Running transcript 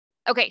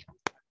Okay,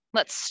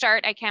 let's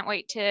start. I can't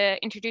wait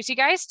to introduce you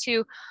guys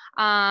to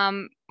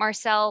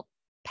Marcel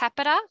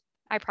Pepita.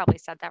 I probably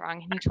said that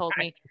wrong, and he told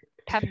me.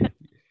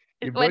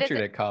 You butchered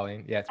it,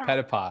 Colleen. Yeah, it's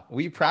Petitpas.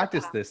 We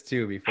practiced this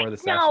too before the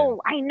session.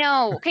 No, I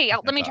know. Okay,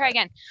 let me try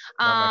again.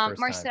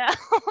 Marcel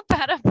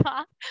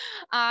Petitpas.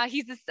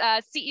 He's the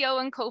CEO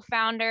and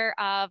co-founder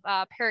of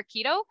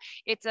Parakeeto.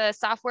 It's a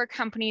software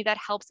company that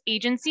helps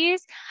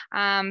agencies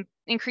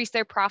increase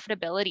their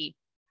profitability.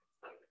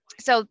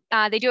 So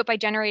they do it by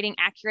generating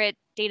accurate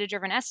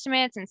data-driven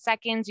estimates in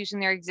seconds using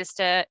their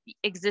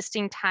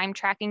existing time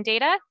tracking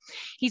data.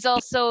 He's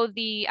also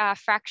the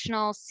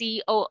fractional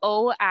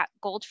COO at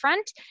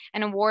Goldfront,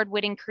 an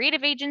award-winning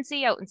creative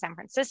agency out in San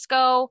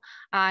Francisco.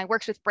 He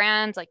works with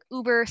brands like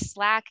Uber,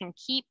 Slack, and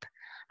Keep.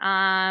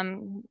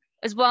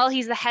 As well,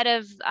 he's the head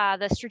of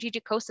the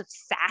strategic coast of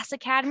SaaS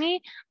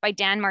Academy by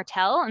Dan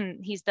Martell,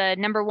 and he's the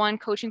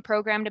 #1 coaching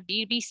program to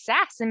B2B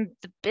SaaS in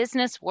the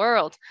business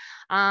world.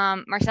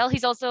 Marcel,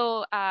 he's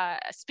also a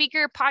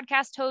speaker,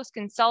 podcast host,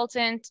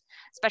 consultant,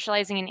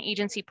 specializing in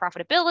agency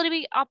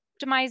profitability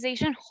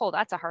optimization. Oh,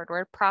 that's a hard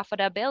word,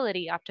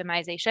 profitability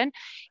optimization.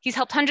 He's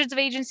helped hundreds of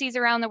agencies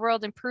around the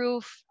world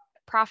improve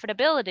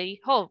profitability.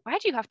 Oh, why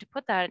do you have to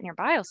put that in your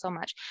bio so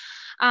much?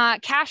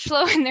 Cash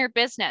flow in their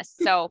business.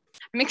 So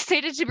I'm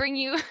excited to bring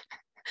you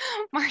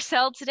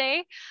Marcel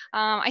today.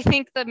 I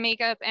think the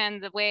makeup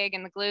and the wig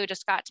and the glue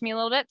just got to me a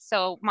little bit.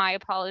 So my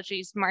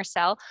apologies,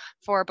 Marcel,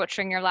 for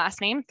butchering your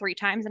last name 3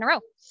 times in a row.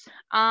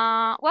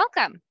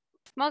 Welcome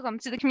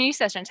to the community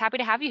sessions. Happy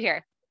to have you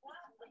here.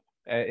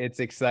 It's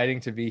exciting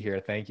to be here.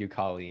 Thank you,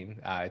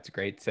 Colleen. It's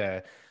great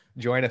to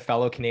join a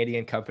fellow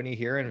Canadian company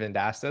here in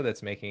Vendasta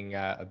that's making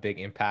a big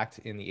impact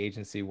in the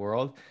agency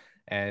world.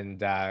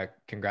 And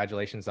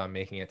congratulations on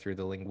making it through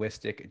the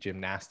linguistic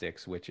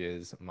gymnastics, which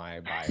is my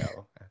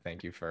bio.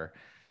 Thank you for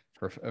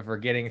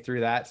getting through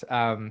that.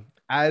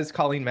 As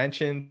Colleen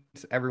mentioned,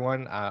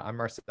 everyone, I'm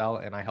Marcel,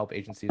 and I help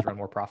agencies run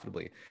more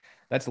profitably.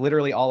 That's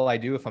literally all I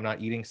do if I'm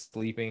not eating,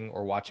 sleeping,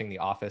 or watching The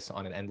Office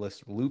on an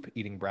endless loop,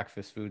 eating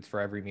breakfast foods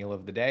for every meal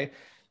of the day.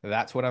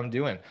 That's what I'm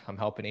doing. I'm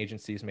helping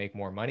agencies make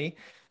more money.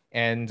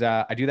 And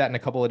I do that in a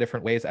couple of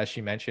different ways. As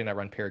she mentioned, I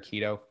run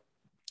Parakeeto,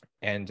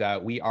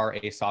 and we are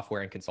a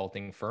software and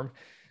consulting firm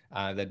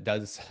that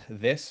does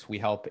this. We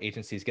help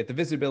agencies get the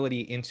visibility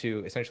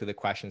into essentially the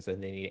questions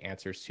that they need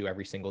answers to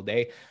every single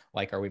day.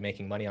 Like, are we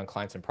making money on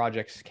clients and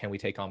projects? Can we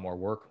take on more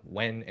work?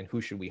 When and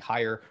who should we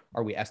hire?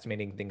 Are we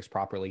estimating things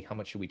properly? How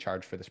much should we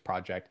charge for this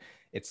project,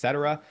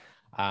 etc.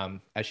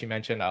 As she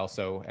mentioned, I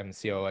also am the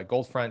CEO at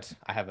Goldfront.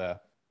 I have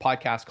a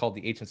podcast called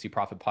the Agency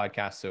Profit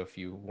Podcast. So if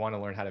you want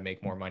to learn how to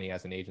make more money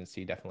as an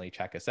agency, definitely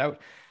check us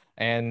out.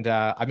 And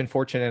I've been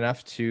fortunate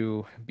enough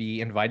to be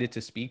invited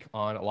to speak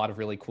on a lot of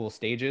really cool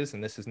stages,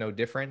 and this is no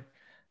different.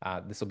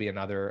 This will be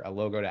a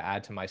logo to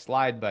add to my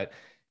slide, but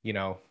you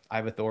know, I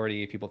have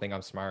authority. People think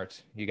I'm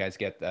smart. You guys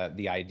get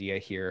the idea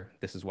here.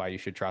 This is why you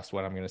should trust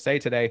what I'm going to say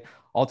today.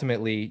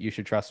 Ultimately, you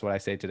should trust what I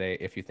say today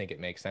if you think it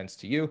makes sense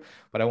to you,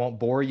 but I won't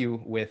bore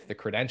you with the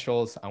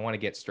credentials. I want to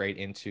get straight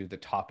into the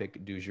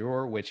topic du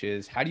jour, which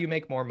is how do you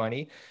make more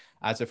money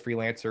as a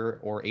freelancer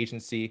or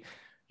agency?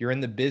 You're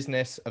in the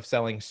business of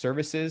selling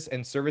services,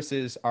 and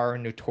services are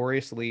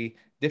notoriously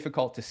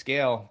difficult to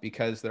scale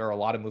because there are a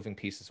lot of moving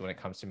pieces when it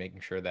comes to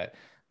making sure that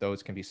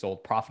those can be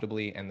sold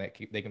profitably and that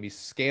they can be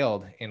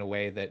scaled in a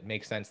way that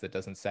makes sense, that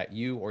doesn't set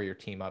you or your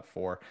team up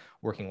for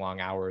working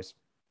long hours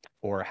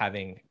or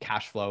having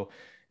cash flow,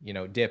 you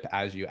know, dip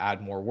as you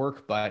add more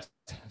work, but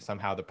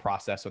somehow the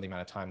process or the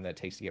amount of time that it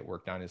takes to get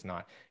work done is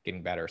not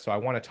getting better. So I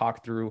want to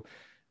talk through,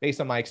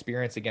 based on my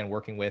experience, again,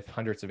 working with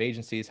hundreds of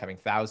agencies, having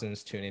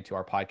thousands tune into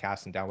our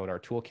podcast and download our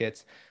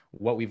toolkits,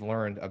 what we've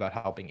learned about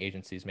helping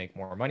agencies make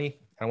more money.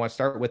 And I want to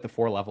start with the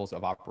 4 levels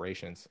of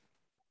operations.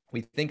 We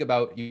think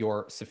about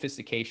your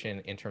sophistication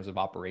in terms of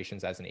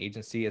operations as an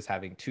agency as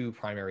having 2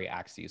 primary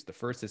axes. The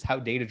first is how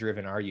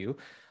data-driven are you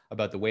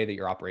about the way that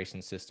your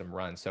operations system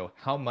runs? So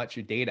how much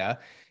data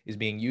is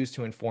being used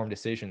to inform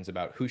decisions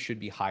about who should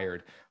be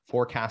hired,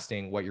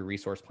 forecasting what your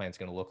resource plan is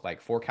going to look like,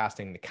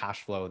 forecasting the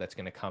cash flow that's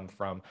going to come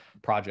from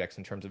projects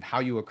in terms of how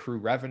you accrue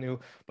revenue,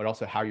 but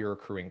also how you're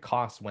accruing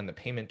costs, when the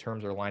payment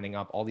terms are lining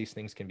up. All these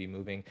things can be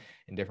moving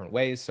in different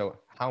ways. So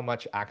how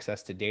much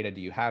access to data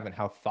do you have, and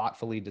how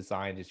thoughtfully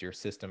designed is your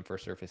system for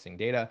surfacing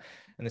data?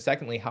 And then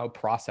secondly, how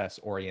process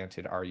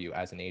oriented are you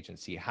as an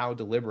agency? How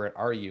deliberate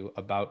are you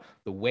about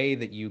the way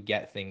that you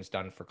get things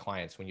done for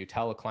clients? When you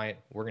tell a client,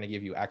 we're going to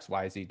give you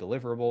XYZ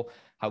deliverable,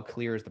 how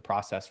clear is the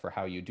process for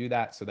how you do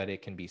that so that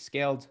it can be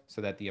scaled,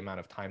 so that the amount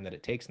of time that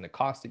it takes and the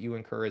cost that you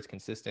incur is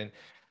consistent?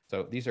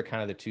 So these are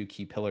kind of the 2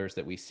 key pillars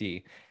that we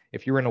see.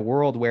 If you're in a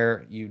world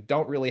where you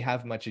don't really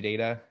have much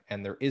data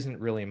and there isn't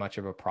really much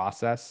of a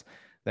process,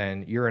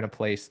 then you're in a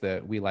place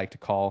that we like to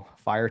call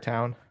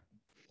Firetown.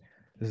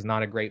 This is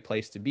not a great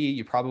place to be.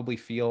 You probably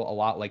feel a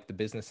lot like the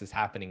business is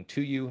happening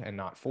to you and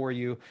not for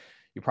you.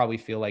 You probably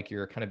feel like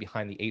you're kind of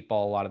behind the 8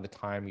 ball a lot of the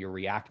time. You're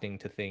reacting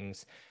to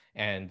things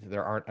and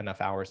there aren't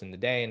enough hours in the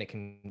day, and it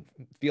can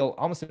feel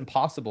almost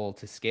impossible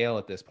to scale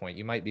at this point.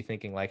 You might be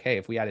thinking like, hey,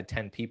 if we added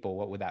 10 people,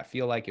 what would that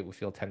feel like? It would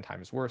feel 10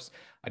 times worse.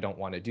 I don't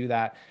want to do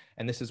that.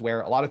 And this is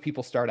where a lot of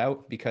people start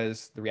out,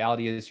 because the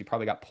reality is you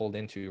probably got pulled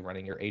into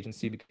running your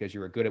agency because you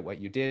were good at what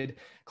you did.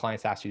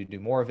 Clients asked you to do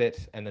more of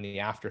it. And then the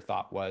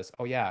afterthought was,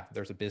 oh yeah,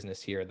 there's a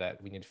business here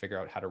that we need to figure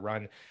out how to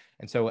run.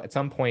 And so at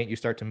some point you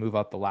start to move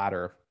up the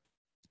ladder,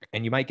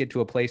 and you might get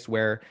to a place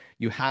where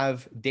you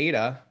have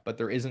data, but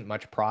there isn't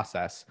much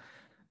process.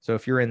 So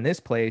if you're in this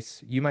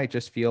place, you might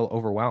just feel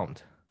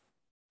overwhelmed,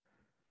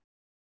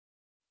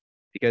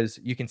 because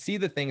you can see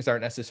that things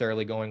aren't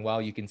necessarily going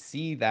well. You can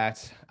see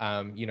that,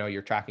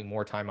 you're tracking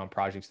more time on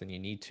projects than you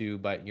need to,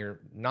 but you're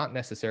not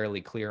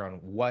necessarily clear on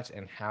what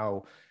and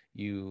how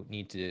you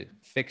need to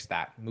fix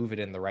that, move it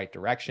in the right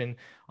direction.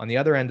 On the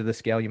other end of the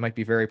scale, you might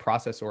be very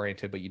process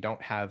oriented, but you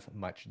don't have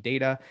much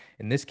data.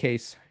 In this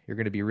case, you're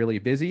going to be really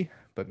busy,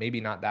 but maybe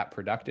not that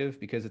productive,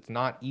 because it's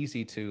not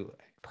easy to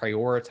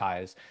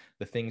prioritize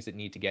the things that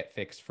need to get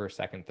fixed first,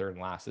 second, third,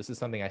 and last. This is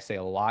something I say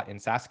a lot in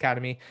SaaS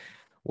Academy,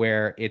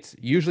 where it's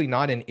usually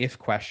not an if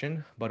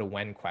question, but a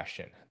when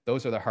question.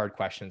 Those are the hard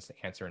questions to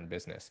answer in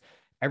business.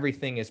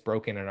 Everything is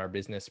broken in our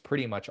business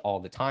pretty much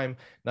all the time.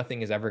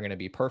 Nothing is ever going to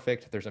be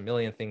perfect. There's a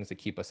million things that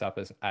keep us up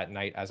at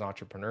night as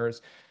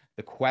entrepreneurs.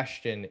 The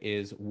question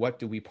is, what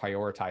do we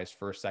prioritize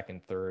first,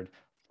 second, third,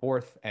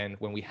 fourth? And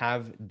when we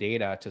have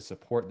data to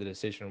support the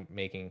decision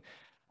making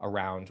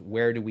around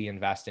where do we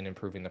invest in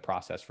improving the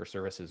process for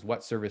services,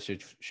 what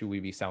services should we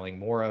be selling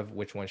more of,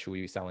 which one should we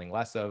be selling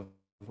less of,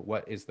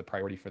 what is the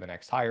priority for the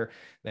next hire,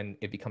 then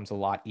it becomes a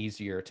lot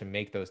easier to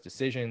make those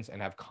decisions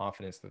and have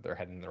confidence that they're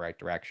heading in the right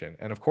direction.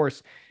 And of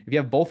course, if you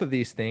have both of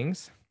these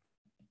things,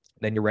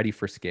 then you're ready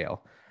for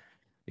scale.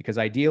 Because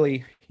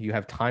ideally, you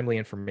have timely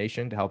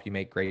information to help you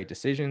make great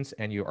decisions,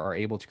 and you are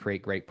able to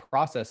create great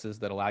processes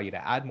that allow you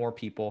to add more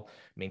people,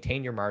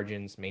 maintain your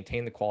margins,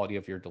 maintain the quality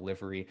of your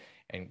delivery,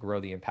 and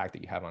grow the impact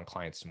that you have on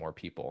clients to more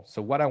people.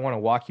 So what I want to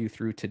walk you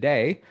through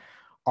today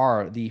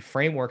are the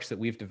frameworks that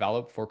we've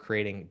developed for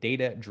creating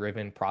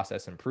data-driven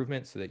process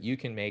improvement so that you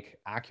can make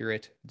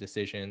accurate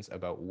decisions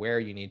about where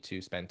you need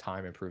to spend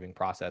time improving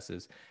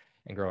processes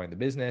and growing the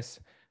business.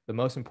 The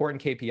most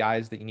important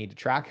KPIs that you need to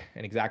track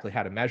and exactly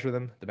how to measure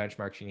them, the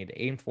benchmarks you need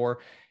to aim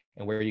for,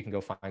 and where you can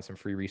go find some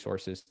free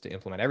resources to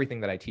implement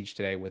everything that I teach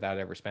today without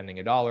ever spending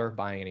a dollar,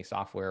 buying any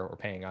software, or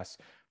paying us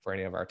for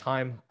any of our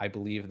time. I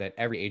believe that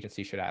every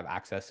agency should have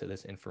access to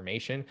this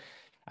information.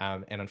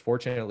 And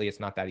unfortunately, it's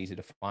not that easy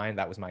to find.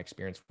 That was my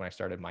experience when I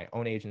started my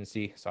own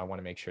agency. So I want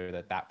to make sure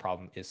that that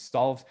problem is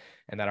solved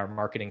and that our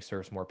marketing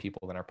serves more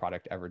people than our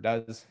product ever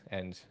does.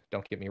 And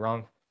don't get me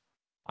wrong,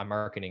 I'm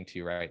marketing to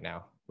you right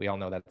now. We all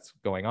know that's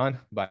going on,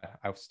 but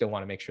I still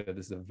want to make sure that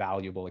this is a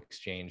valuable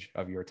exchange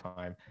of your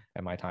time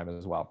and my time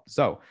as well.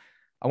 So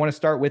I want to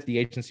start with the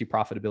agency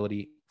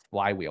profitability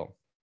flywheel.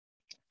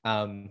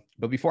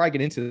 But before I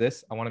get into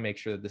this, I want to make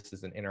sure that this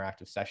is an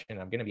interactive session.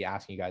 I'm going to be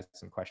asking you guys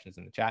some questions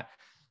in the chat.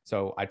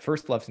 So I'd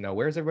first love to know,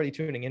 where's everybody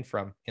tuning in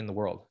from in the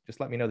world? Just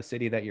let me know the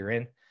city that you're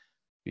in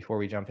before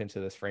we jump into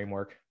this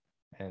framework.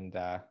 And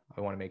I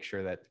want to make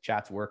sure that the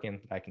chat's working.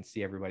 I can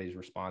see everybody's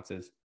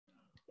responses.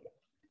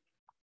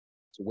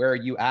 So where are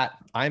you at?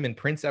 I'm in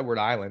Prince Edward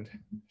Island,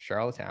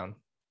 Charlottetown.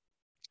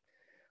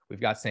 We've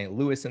got St.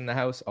 Louis in the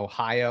house,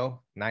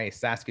 Ohio. Nice.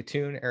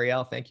 Saskatoon,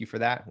 Ariel, thank you for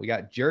that. We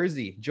got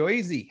Jersey,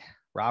 Joyzy,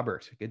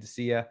 Robert, good to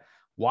see you.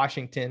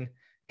 Washington,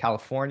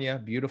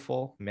 California,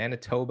 beautiful.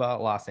 Manitoba,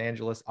 Los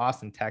Angeles,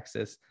 Austin,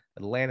 Texas,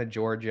 Atlanta,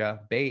 Georgia,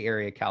 Bay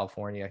Area,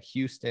 California,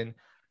 Houston,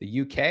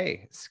 the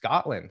UK,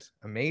 Scotland.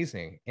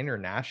 Amazing.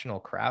 International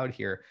crowd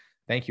here.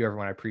 Thank you,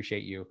 everyone. I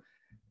appreciate you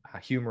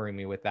humoring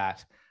me with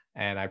that.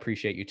 And I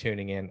appreciate you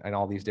tuning in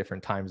all these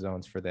different time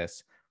zones for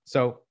this.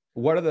 So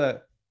what are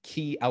the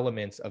key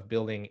elements of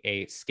building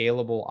a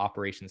scalable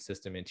operation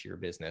system into your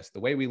business?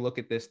 The way we look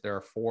at this, there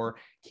are 4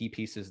 key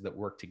pieces that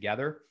work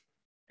together.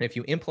 And if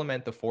you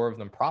implement the 4 of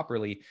them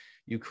properly,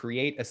 you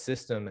create a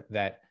system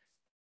that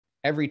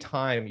every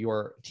time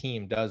your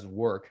team does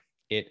work,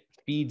 it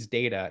feeds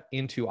data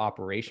into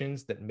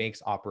operations that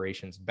makes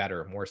operations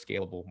better, more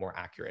scalable, more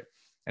accurate.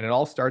 And it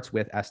all starts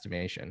with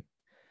estimation.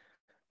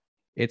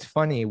 It's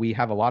funny, we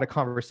have a lot of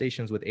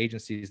conversations with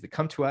agencies that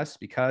come to us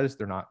because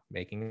they're not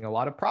making a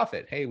lot of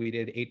profit. Hey, we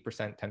did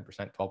 8%,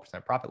 10%,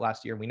 12% profit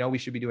last year, and we know we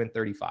should be doing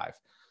 35.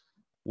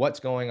 What's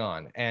going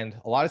on? And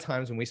a lot of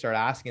times when we start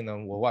asking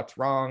them, well, what's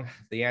wrong?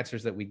 The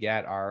answers that we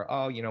get are,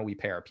 oh, we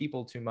pay our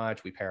people too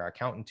much. We pay our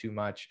accountant too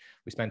much.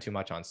 We spend too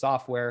much on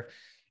software.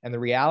 And the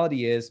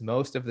reality is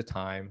most of the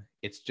time,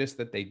 it's just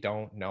that they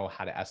don't know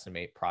how to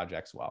estimate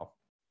projects well.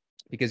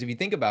 Because if you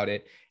think about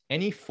it,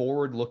 any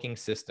forward-looking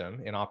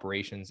system in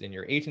operations in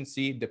your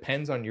agency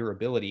depends on your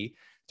ability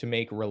to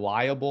make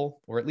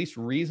reliable, or at least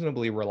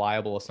reasonably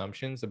reliable,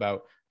 assumptions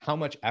about how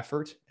much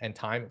effort and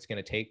time it's going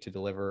to take to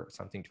deliver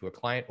something to a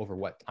client, over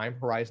what time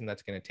horizon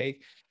that's going to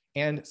take,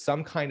 and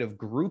some kind of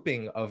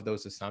grouping of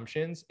those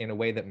assumptions in a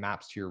way that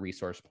maps to your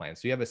resource plan.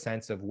 So you have a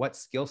sense of what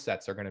skill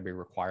sets are going to be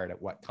required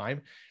at what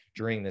time.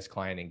 during this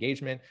client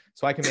engagement,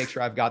 so I can make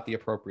sure I've got the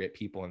appropriate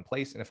people in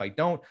place. And if I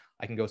don't,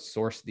 I can go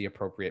source the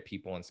appropriate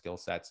people and skill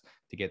sets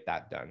to get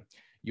that done.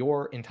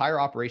 Your entire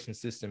operation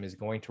system is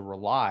going to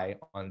rely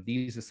on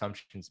these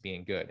assumptions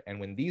being good. And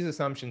when these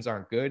assumptions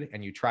aren't good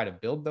and you try to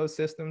build those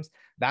systems,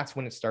 that's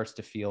when it starts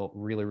to feel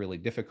really, really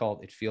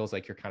difficult. It feels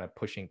like you're kind of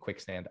pushing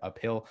quicksand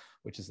uphill,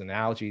 which is an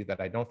analogy that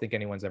I don't think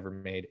anyone's ever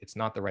made. It's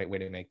not the right way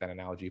to make that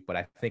analogy, but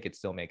I think it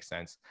still makes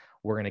sense.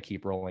 We're going to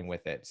keep rolling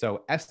with it.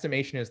 So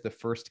estimation is the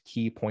first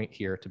key point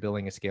here to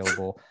building a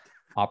scalable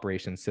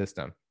operation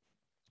system.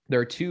 There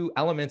are two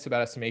elements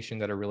about estimation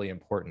that are really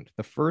important.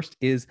 The first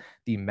is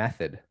the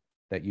method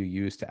that you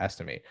use to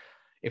estimate.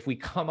 If we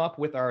come up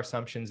with our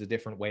assumptions a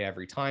different way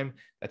every time,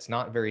 that's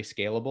not very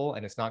scalable,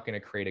 and it's not going to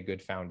create a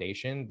good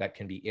foundation that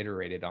can be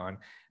iterated on.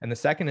 And the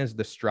second is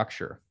the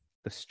structure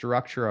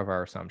of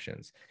our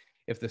assumptions.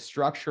 If the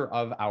structure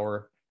of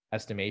our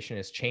estimation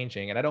is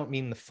changing, and I don't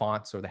mean the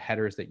fonts or the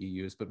headers that you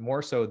use, but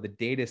more so the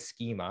data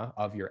schema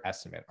of your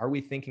estimate. Are we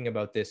thinking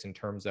about this in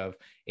terms of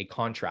a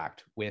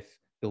contract with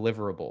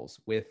deliverables,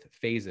 with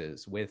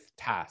phases, with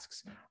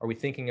tasks? Are we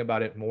thinking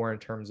about it more in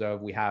terms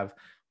of we have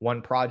one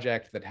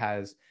project that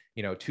has,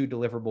 two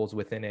deliverables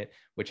within it,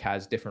 which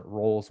has different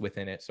roles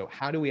within it? So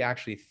how do we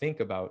actually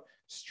think about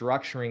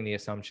structuring the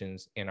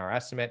assumptions in our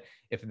estimate?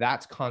 If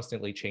that's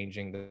constantly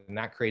changing, then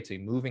that creates a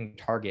moving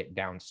target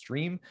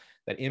downstream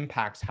that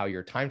impacts how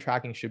your time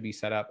tracking should be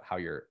set up, how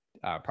your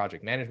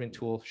project management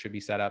tool should be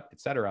set up,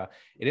 et cetera.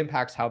 It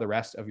impacts how the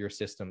rest of your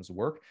systems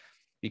work,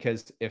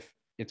 because if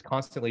it's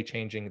constantly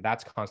changing,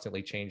 that's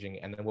constantly changing.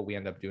 And then what we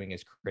end up doing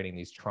is creating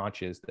these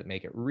tranches that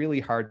make it really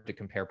hard to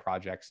compare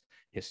projects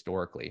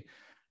historically.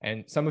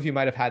 And some of you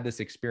might have had this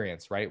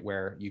experience, right?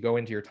 Where you go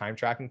into your time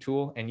tracking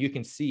tool and you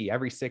can see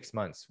every 6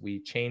 months, we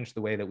changed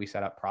the way that we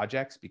set up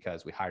projects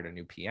because we hired a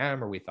new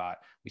PM, or we thought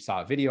we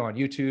saw a video on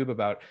YouTube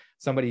about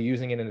somebody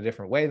using it in a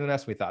different way than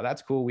us. We thought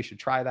that's cool, we should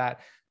try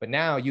that. But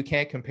now you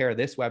can't compare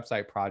this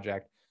website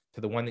project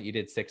to the one that you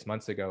did 6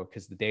 months ago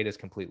because the data is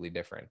completely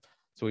different.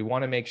 So we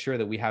want to make sure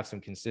that we have some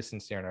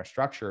consistency in our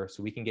structure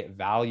so we can get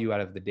value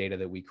out of the data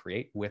that we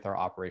create with our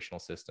operational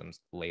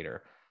systems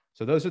later.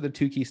 So those are the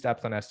two key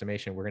steps on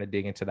estimation. We're going to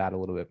dig into that a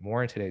little bit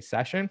more in today's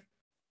session.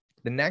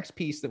 The next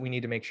piece that we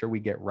need to make sure we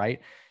get right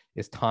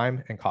is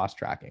time and cost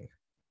tracking.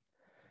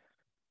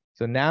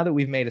 So now that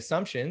we've made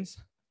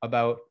assumptions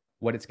about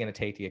what it's going to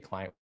take to get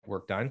client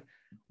work done,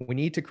 we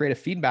need to create a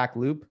feedback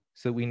loop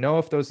so that we know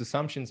if those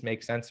assumptions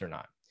make sense or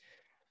not.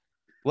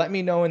 Let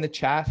me know in the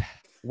chat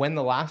when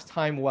the last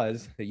time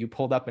was that you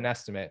pulled up an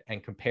estimate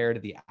and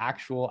compared the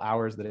actual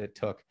hours that it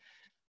took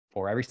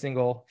for every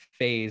single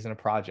phase in a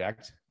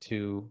project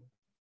to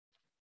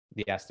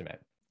the estimate.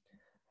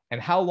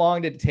 And how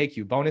long did it take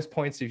you? Bonus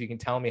points if you can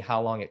tell me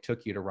how long it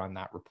took you to run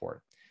that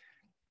report.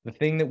 The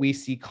thing that we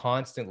see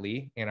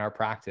constantly in our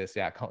practice,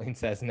 yeah, Colleen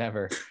says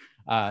never.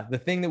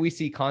 The thing that we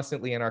see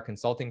constantly in our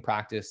consulting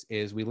practice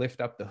is we lift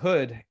up the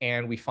hood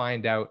and we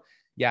find out,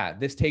 yeah,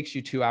 this takes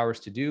you 2 hours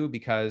to do,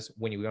 because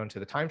when you go into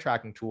the time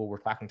tracking tool, we're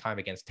tracking time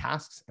against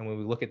tasks. And when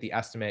we look at the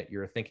estimate,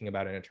 you're thinking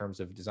about it in terms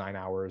of design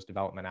hours,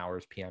 development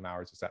hours, PM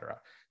hours, et cetera.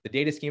 The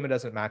data schema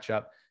doesn't match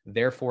up.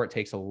 Therefore, it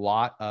takes a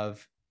lot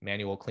of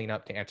manual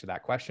cleanup to answer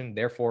that question.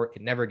 Therefore,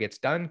 it never gets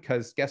done,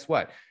 because guess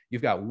what?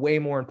 You've got way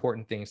more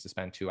important things to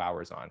spend 2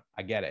 hours on.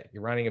 I get it.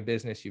 You're running a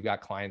business. You've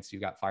got clients.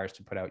 You've got fires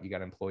to put out. You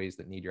got employees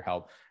that need your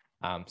help.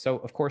 So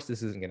of course,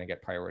 this isn't going to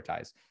get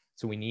prioritized.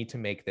 So we need to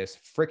make this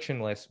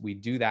frictionless. We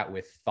do that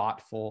with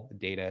thoughtful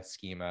data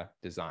schema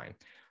design.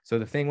 So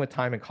the thing with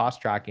time and cost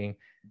tracking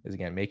is,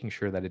 again, making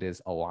sure that it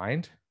is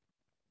aligned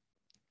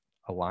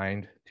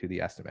to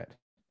the estimate.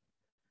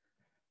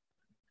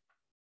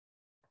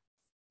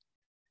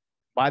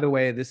 By the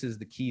way, this is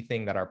the key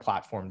thing that our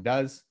platform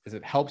does, is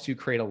it helps you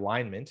create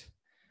alignment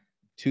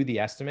to the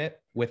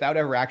estimate without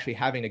ever actually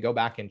having to go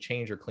back and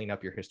change or clean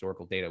up your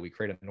historical data. We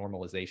create a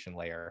normalization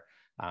layer.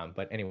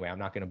 But anyway, I'm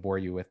not going to bore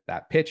you with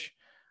that pitch.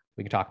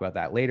 We can talk about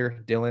that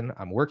later. Dylan,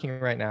 I'm working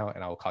right now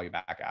and I will call you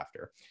back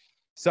after.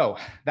 So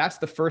that's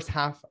the first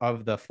half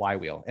of the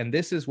flywheel. And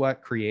this is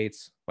what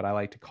creates what I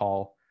like to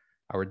call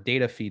our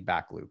data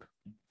feedback loop,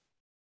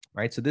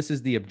 right? So this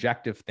is the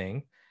objective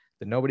thing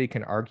that nobody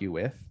can argue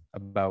with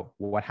about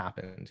what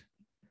happened.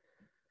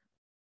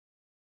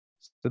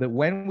 So that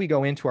when we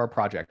go into our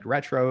project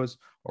retros,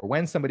 or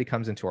when somebody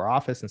comes into our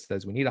office and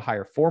says, we need to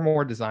hire 4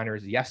 more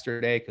designers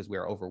yesterday because we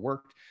are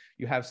overworked,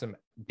 you have some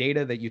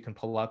data that you can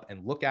pull up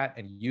and look at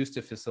and use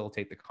to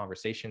facilitate the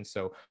conversation.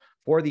 So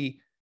for the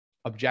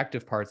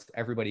objective parts,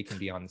 everybody can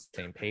be on the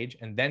same page.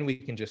 And then we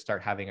can just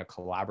start having a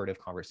collaborative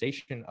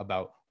conversation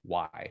about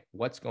why,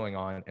 what's going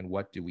on, and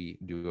what do we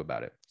do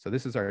about it. So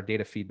this is our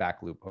data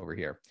feedback loop over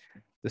here.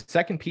 The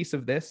second piece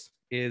of this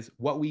is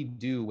what we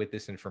do with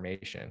this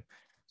information.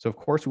 So of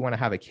course, we want to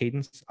have a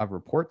cadence of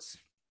reports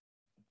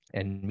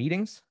and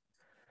meetings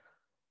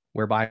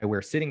whereby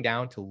we're sitting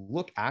down to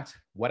look at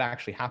what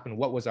actually happened.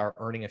 What was our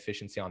earning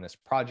efficiency on this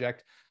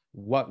project?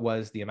 What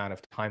was the amount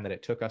of time that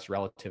it took us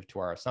relative to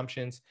our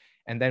assumptions?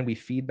 And then we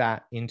feed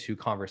that into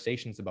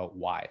conversations about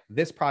why.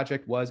 This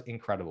project was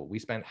incredible. We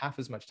spent half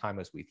as much time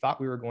as we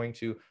thought we were going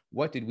to.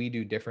 What did we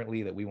do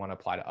differently that we want to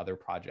apply to other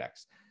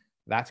projects?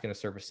 That's going to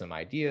surface some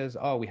ideas.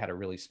 Oh, we had a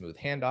really smooth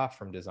handoff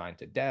from design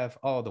to dev.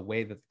 Oh, the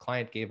way that the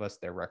client gave us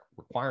their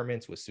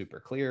requirements was super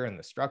clear and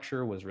the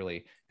structure was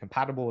really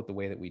compatible with the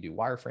way that we do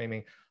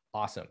wireframing.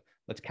 Awesome.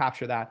 Let's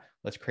capture that.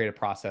 Let's create a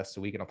process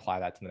so we can apply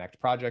that to the next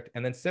project.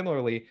 And then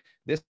similarly,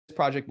 this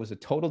project was a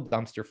total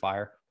dumpster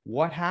fire.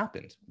 What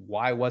happened?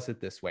 Why was it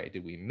this way?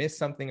 Did we miss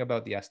something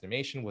about the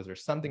estimation? Was there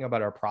something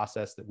about our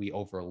process that we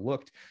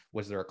overlooked?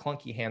 Was there a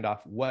clunky handoff?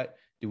 What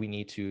do we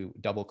need to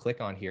double click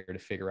on here to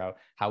figure out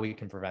how we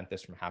can prevent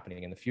this from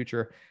happening in the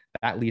future?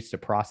 That leads to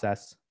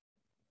process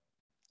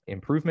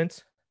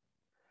improvements,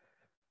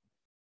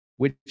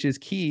 which is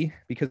key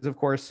because, of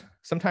course,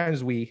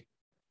 sometimes we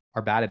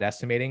are bad at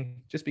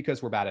estimating. Just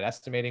because we're bad at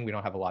estimating, we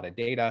don't have a lot of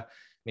data.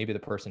 Maybe the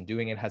person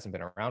doing it hasn't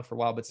been around for a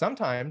while, but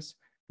sometimes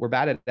we're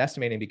bad at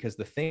estimating because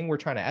the thing we're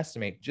trying to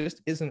estimate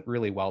just isn't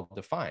really well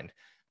defined.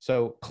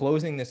 So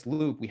closing this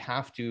loop, we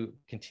have to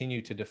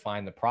continue to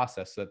define the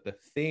process so that the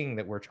thing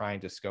that we're trying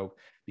to scope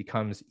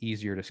becomes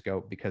easier to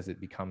scope because it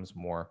becomes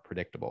more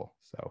predictable.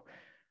 So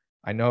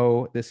I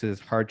know this is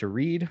hard to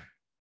read,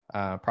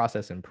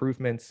 process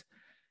improvements.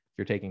 If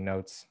you're taking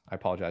notes, I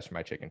apologize for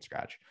my chicken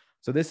scratch.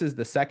 So this is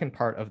the second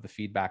part of the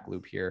feedback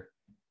loop here.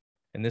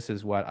 And this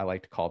is what I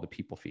like to call the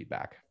people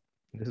feedback.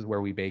 This is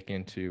where we bake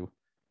into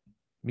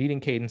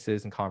meeting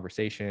cadences and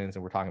conversations,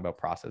 and we're talking about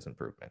process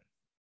improvement.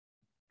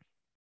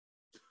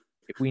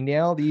 If we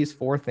nail these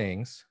 4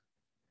 things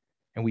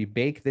and we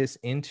bake this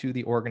into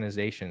the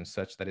organization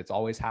such that it's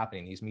always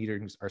happening, these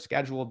meetings are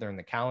scheduled, they're in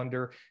the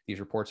calendar, these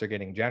reports are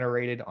getting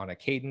generated on a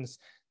cadence,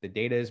 the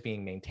data is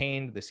being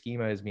maintained, the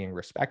schema is being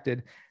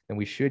respected, then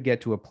we should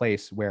get to a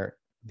place where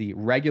the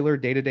regular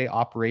day-to-day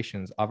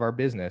operations of our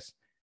business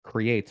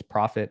creates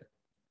profit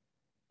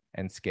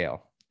and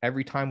scale.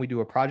 Every time we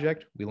do a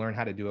project, we learn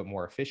how to do it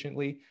more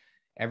efficiently.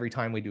 Every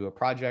time we do a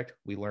project,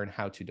 we learn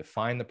how to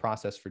define the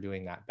process for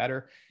doing that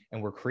better.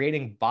 And we're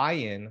creating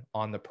buy-in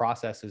on the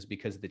processes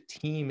because the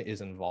team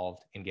is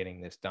involved in getting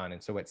this done.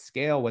 And so at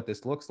scale, what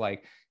this looks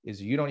like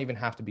is you don't even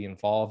have to be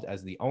involved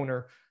as the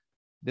owner.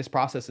 This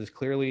process is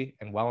clearly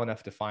and well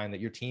enough defined that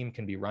your team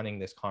can be running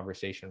this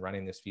conversation,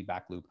 running this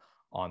feedback loop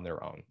on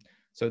their own.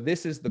 So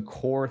this is the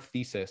core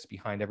thesis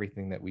behind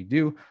everything that we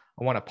do.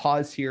 I want to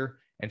pause here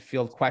and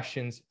field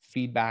questions,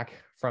 feedback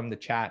from the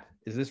chat.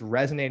 Is this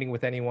resonating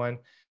with anyone?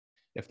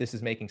 If this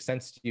is making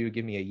sense to you,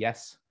 give me a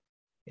yes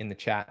in the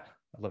chat.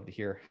 I'd love to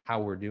hear how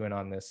we're doing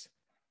on this,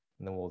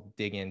 and then we'll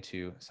dig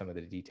into some of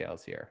the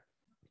details here.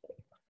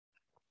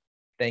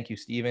 Thank you,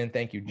 Stephen.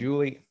 Thank you,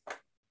 Julie.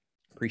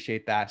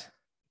 Appreciate that.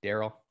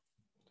 Daryl.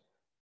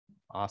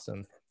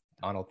 Awesome.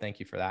 Donald, thank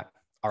you for that.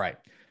 All right.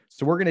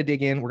 So we're going to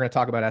dig in. We're going to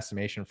talk about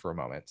estimation for a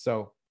moment.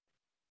 So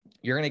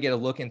you're going to get a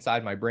look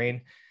inside my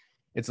brain.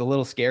 It's a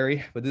little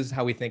scary, but this is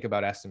how we think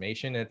about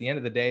estimation. And at the end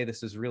of the day,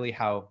 this is really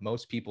how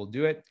most people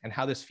do it and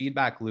how this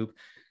feedback loop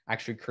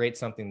actually creates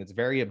something that's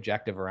very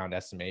objective around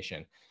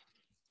estimation.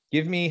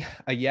 Give me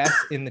a yes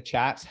in the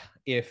chat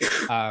if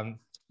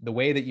the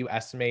way that you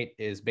estimate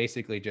is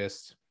basically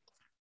just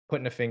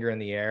putting a finger in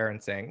the air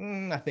and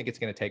saying, I think it's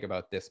going to take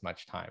about this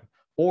much time.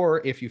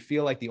 Or if you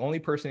feel like the only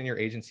person in your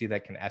agency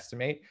that can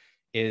estimate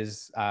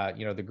is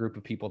the group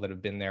of people that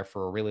have been there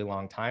for a really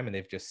long time and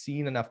they've just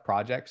seen enough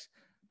projects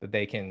that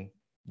they can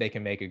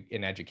make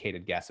an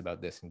educated guess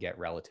about this and get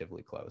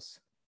relatively close.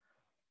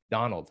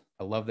 Donald,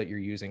 I love that you're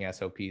using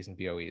SOPs and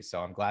BOEs. So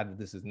I'm glad that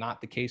this is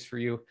not the case for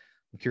you.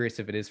 I'm curious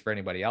if it is for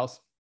anybody else.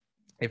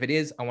 If it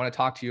is, I want to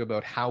talk to you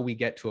about how we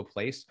get to a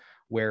place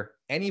where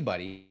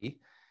anybody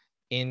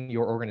in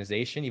your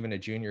organization, even a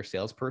junior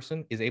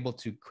salesperson, is able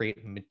to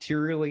create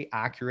materially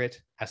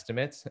accurate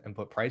estimates and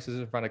put prices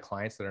in front of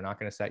clients that are not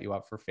going to set you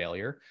up for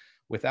failure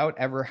without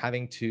ever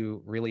having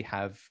to really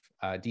have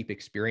deep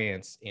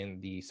experience in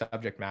the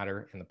subject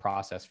matter and the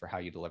process for how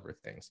you deliver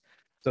things.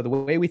 So the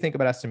way we think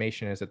about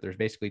estimation is that there's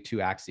basically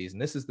 2 axes,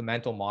 and this is the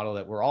mental model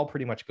that we're all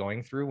pretty much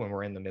going through when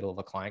we're in the middle of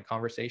a client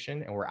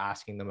conversation and we're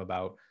asking them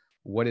about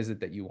what is it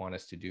that you want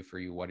us to do for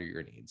you? What are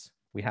your needs?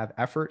 We have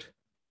effort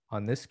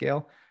on this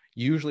scale.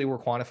 Usually we're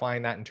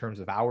quantifying that in terms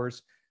of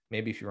hours.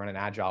 Maybe if you run an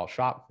agile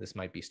shop, this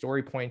might be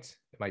story points.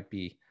 It might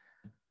be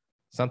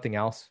something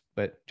else,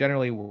 but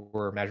generally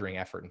we're measuring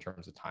effort in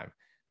terms of time.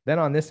 Then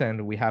on this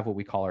end, we have what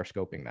we call our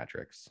scoping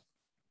metrics.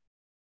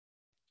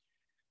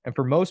 And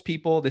for most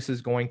people, this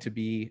is going to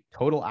be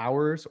total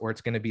hours, or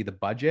it's going to be the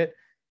budget.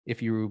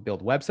 If you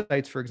build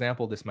websites, for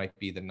example, this might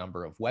be the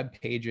number of web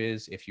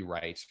pages. If you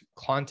write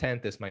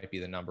content, this might be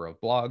the number of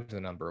blogs,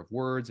 the number of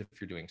words. If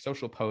you're doing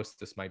social posts,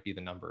 this might be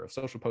the number of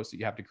social posts that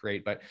you have to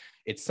create. But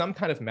it's some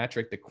kind of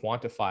metric that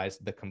quantifies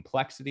the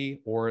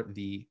complexity or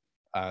the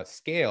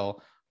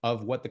scale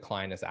of what the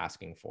client is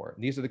asking for.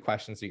 These are the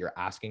questions that you're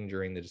asking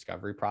during the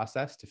discovery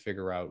process to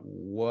figure out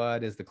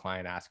what is the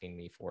client asking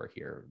me for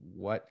here?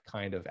 What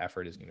kind of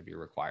effort is going to be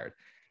required?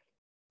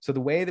 So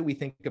the way that we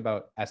think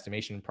about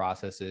estimation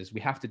processes,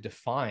 we have to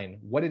define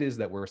what it is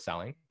that we're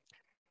selling.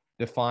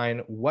 define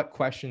what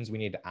questions we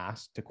need to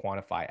ask to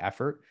quantify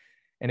effort.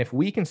 And if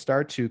we can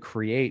start to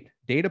create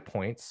data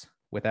points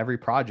with every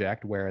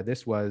project where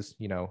this was,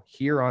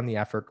 here on the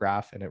effort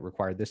graph and it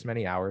required this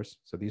many hours.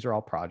 So these are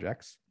all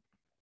projects.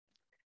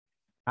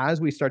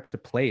 As we start to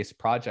place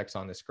projects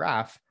on this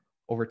graph,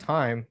 over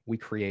time, we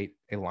create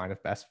a line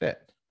of best fit.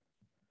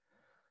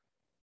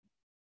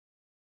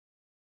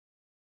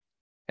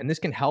 And this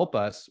can help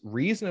us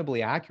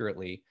reasonably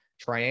accurately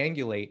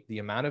triangulate the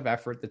amount of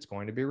effort that's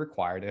going to be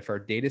required. If our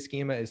data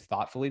schema is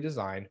thoughtfully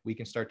designed, we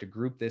can start to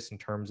group this in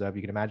terms of,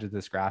 you can imagine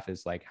this graph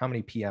is like how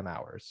many PM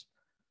hours,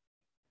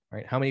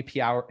 right? How many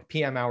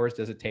PM hours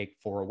does it take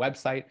for a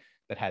website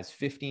that has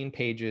 15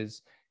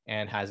 pages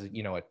and has, a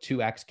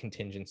 2x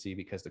contingency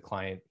because the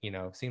client,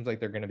 seems like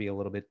they're going to be a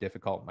little bit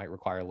difficult, might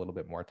require a little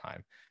bit more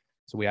time.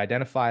 So we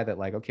identify that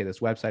like, okay, this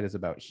website is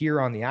about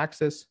here on the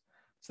axis.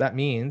 So that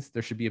means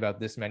there should be about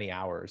this many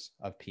hours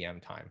of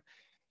PM time.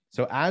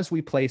 So as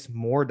we place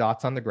more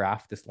dots on the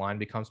graph, this line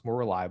becomes more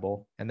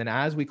reliable. And then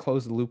as we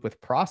close the loop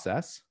with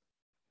process,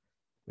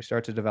 we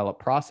start to develop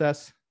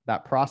process.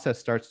 That process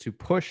starts to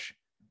push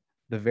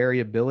the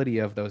variability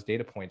of those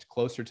data points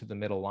closer to the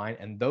middle line.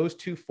 And those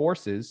two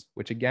forces,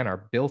 which again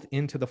are built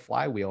into the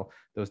flywheel,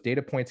 those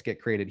data points get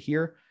created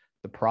here.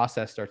 The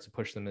process starts to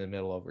push them in the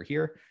middle over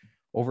here.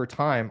 Over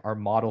time, our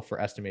model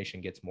for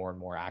estimation gets more and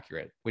more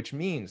accurate, which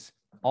means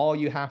all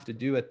you have to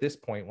do at this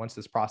point, once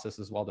this process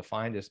is well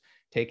defined, is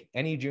take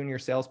any junior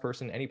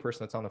salesperson, any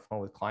person that's on the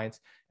phone with clients,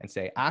 and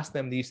say, ask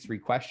them these 3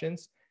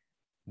 questions.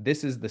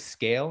 This is the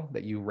scale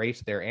that you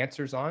rate their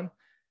answers on.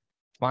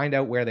 Find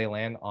out where they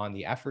land on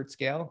the effort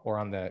scale or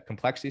on the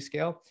complexity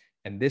scale.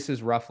 And this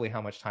is roughly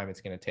how much time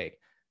it's going to take.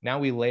 Now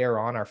we layer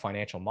on our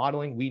financial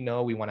modeling. We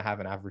know we want to have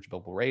an average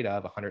billable rate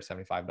of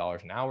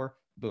 $175 an hour.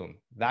 Boom.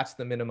 That's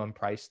the minimum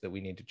price that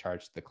we need to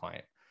charge the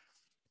client.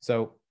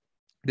 So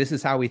this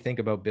is how we think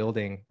about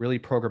building really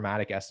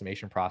programmatic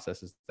estimation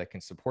processes that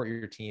can support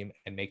your team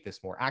and make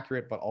this more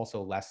accurate, but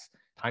also less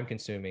time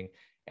consuming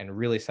and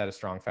really set a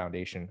strong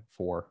foundation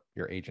for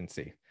your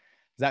agency.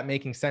 Is that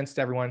making sense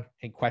to everyone?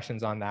 Any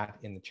questions on that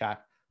in the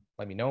chat?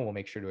 Let me know. We'll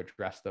make sure to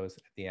address those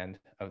at the end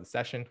of the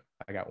session.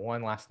 I got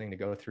one last thing to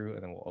go through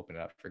and then we'll open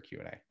it up for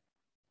Q&A.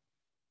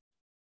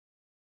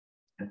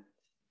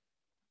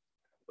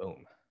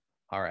 Boom.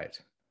 All right.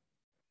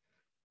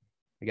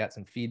 We got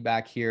some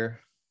feedback here.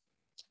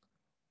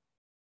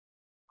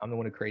 I'm the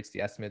one who creates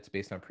the estimates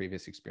based on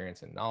previous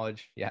experience and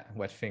knowledge. Yeah,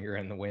 wet finger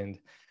in the wind.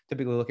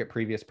 Typically look at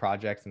previous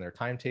projects and their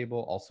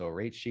timetable, also a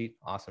rate sheet.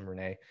 Awesome,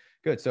 Renee.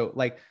 Good. So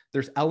like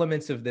there's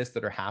elements of this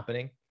that are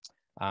happening,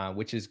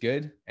 which is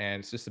good. And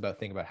it's just about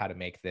thinking about how to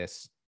make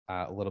this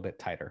a little bit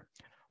tighter.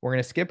 We're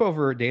going to skip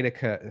over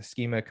data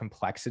schema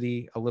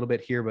complexity a little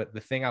bit here, but the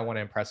thing I want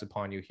to impress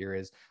upon you here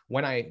is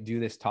when I do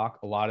this talk,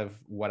 a lot of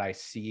what I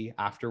see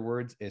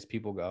afterwards is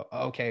people go,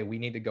 okay, we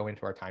need to go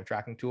into our time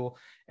tracking tool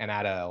and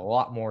add a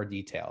lot more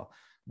detail.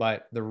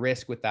 But the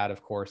risk with that,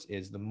 of course,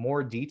 is the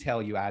more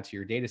detail you add to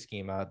your data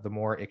schema, the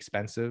more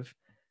expensive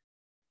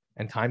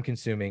and time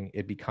consuming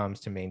it becomes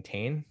to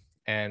maintain.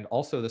 And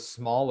also the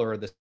smaller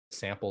the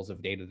samples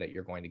of data that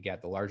you're going to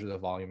get, the larger the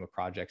volume of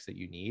projects that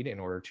you need in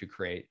order to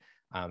create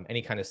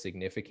any kind of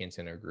significance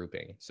in a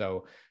grouping.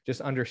 So just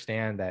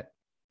understand that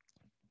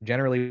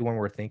generally when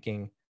we're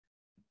thinking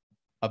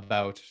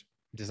about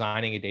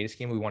designing a data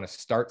scheme, we want to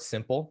start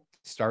simple,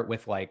 start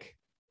with like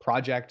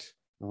project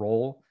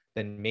role,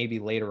 then maybe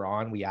later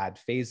on we add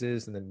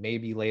phases, and then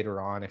maybe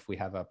later on, if we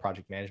have a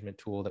project management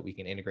tool that we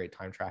can integrate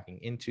time tracking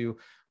into,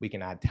 we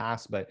can add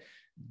tasks. But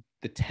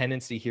the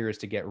tendency here is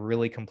to get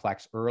really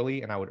complex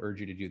early, and I would urge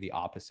you to do the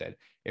opposite.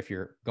 If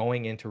you're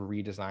going in to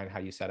redesign how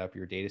you set up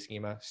your data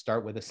schema,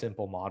 start with a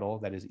simple model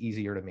that is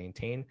easier to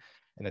maintain,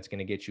 and that's going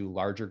to get you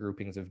larger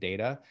groupings of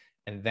data,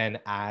 and then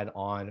add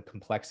on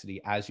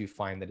complexity as you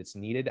find that it's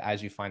needed,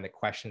 as you find that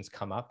questions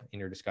come up in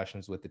your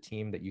discussions with the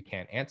team that you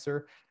can't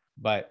answer.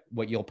 But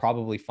what you'll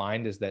probably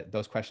find is that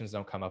those questions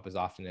don't come up as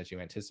often as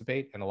you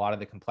anticipate, and a lot of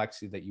the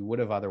complexity that you would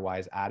have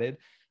otherwise added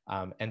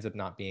ends up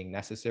not being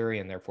necessary,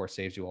 and therefore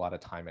saves you a lot of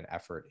time and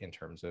effort in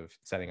terms of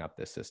setting up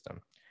this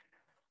system.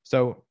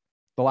 So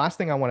the last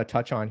thing I want to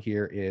touch on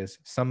here is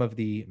some of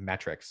the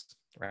metrics,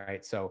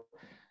 right? So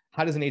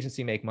how does an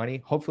agency make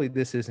money? Hopefully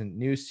this isn't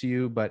news to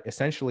you, but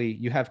essentially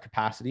you have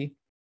capacity.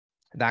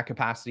 That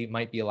capacity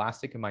might be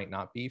elastic, it might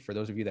not be. For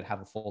those of you that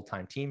have a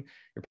full-time team,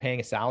 you're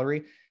paying a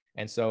salary.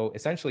 And so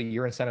essentially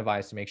you're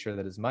incentivized to make sure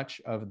that as much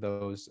of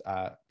those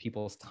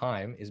people's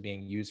time is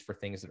being used for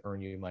things that earn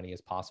you money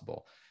as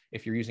possible.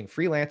 If you're using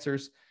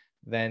freelancers,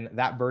 then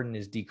that burden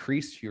is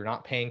decreased. You're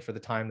not paying for the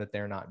time that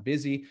they're not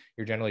busy.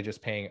 You're generally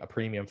just paying a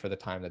premium for the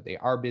time that they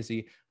are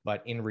busy.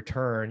 But in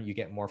return, you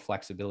get more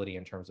flexibility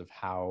in terms of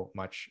how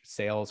much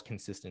sales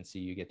consistency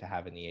you get to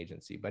have in the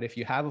agency. But if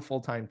you have a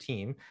full-time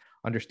team,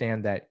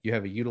 understand that you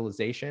have a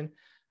utilization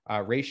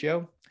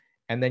ratio,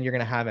 and then you're going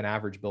to have an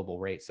average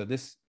billable rate. So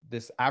this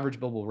average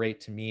billable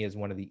rate to me is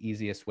one of the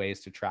easiest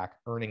ways to track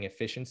earning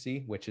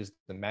efficiency, which is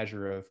the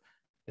measure of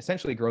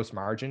essentially gross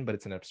margin, but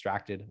it's an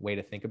abstracted way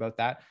to think about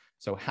that.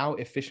 So how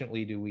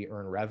efficiently do we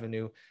earn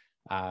revenue,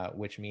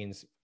 which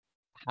means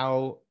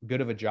how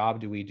good of a job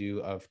do we do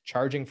of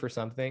charging for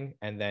something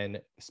and then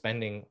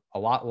spending a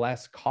lot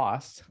less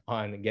costs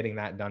on getting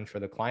that done for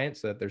the client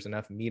so that there's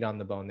enough meat on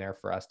the bone there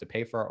for us to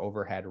pay for our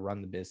overhead,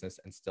 run the business,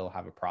 and still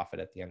have a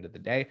profit at the end of the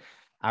day.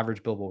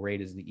 Average billable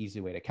rate is the easy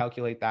way to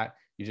calculate that.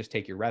 You just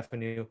take your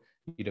revenue,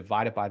 you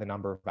divide it by the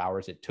number of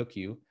hours it took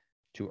you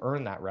to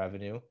earn that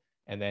revenue,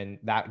 and then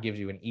that gives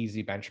you an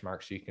easy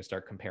benchmark so you can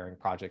start comparing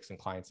projects and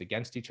clients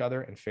against each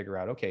other and figure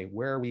out, okay,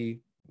 where are we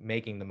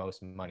making the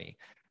most money?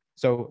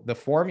 So the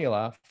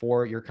formula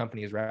for your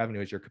company's revenue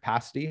is your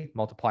capacity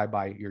multiplied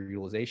by your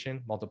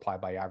utilization,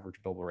 multiplied by average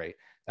billable rate.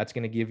 That's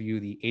going to give you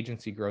the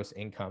agency gross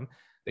income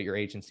that your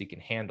agency can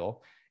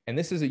handle. And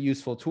this is a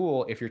useful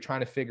tool if you're trying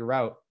to figure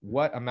out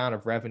what amount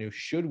of revenue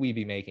should we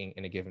be making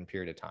in a given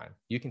period of time.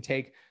 You can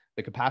take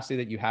the capacity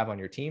that you have on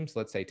your teams,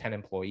 let's say 10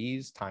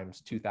 employees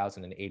times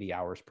 2,080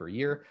 hours per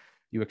year.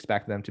 You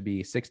expect them to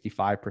be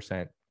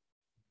 65%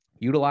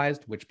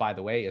 utilized, which by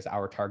the way is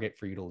our target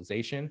for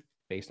utilization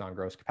based on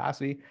gross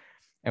capacity.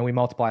 And we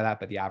multiply that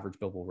by the average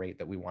billable rate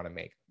that we want to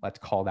make. Let's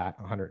call that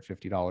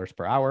 $150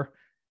 per hour.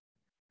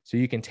 So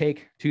you can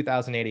take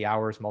 2,080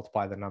 hours,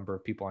 multiply the number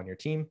of people on your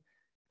team,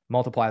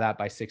 multiply that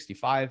by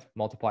 65,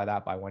 multiply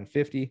that by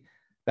 150.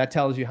 That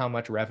tells you how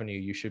much revenue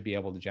you should be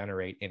able to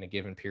generate in a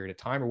given period of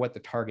time or what the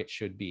target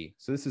should be.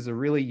 So this is a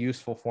really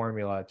useful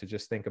formula to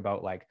just think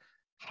about like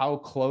how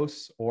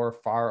close or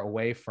far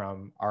away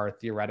from our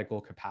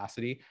theoretical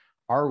capacity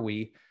are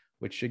we,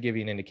 which should give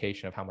you an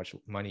indication of how much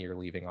money you're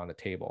leaving on the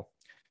table.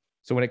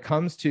 So when it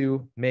comes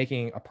to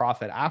making a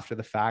profit after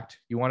the fact,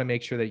 you want to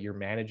make sure that you're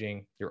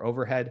managing your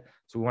overhead.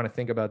 So we want to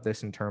think about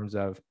this in terms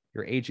of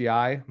your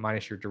AGI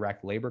minus your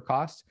direct labor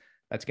costs.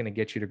 That's going to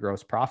get you to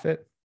gross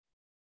profit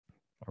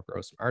or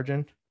gross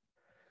margin.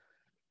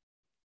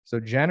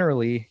 So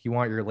generally, you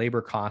want your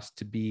labor cost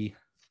to be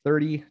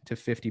 30 to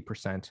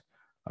 50%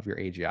 of your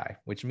AGI,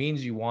 which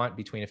means you want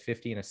between a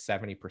 50 and a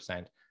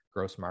 70%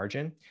 gross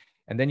margin.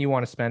 And then you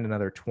want to spend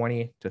another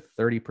 20 to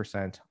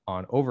 30%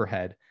 on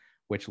overhead,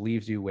 which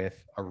leaves you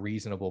with a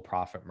reasonable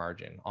profit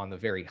margin. On the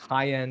very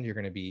high end, you're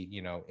going to be,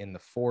 in the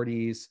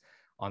 40s.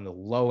 On the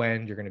low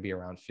end, you're going to be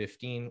around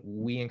 15.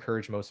 We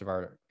encourage most of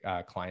our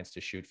clients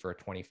to shoot for a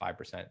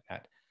 25%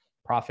 net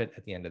profit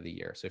at the end of the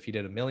year. So if you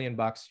did $1 million,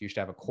 you should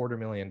have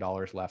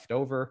 $250,000 left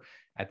over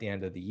at the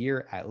end of the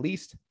year, at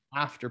least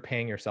after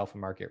paying yourself a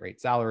market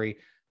rate salary,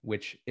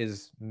 which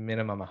is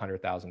minimum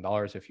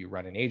 $100,000. If you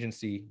run an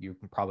agency, you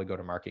can probably go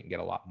to market and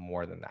get a lot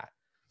more than that.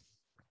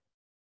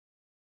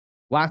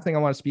 Last thing I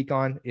want to speak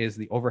on is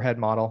the overhead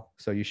model.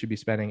 So you should be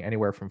spending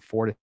anywhere from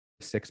 4 to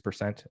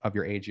 6% of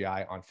your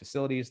AGI on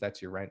facilities.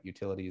 That's your rent,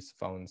 utilities,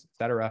 phones, et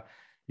cetera.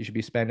 You should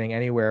be spending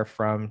anywhere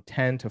from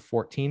 10 to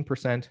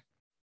 14%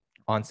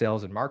 on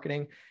sales and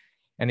marketing,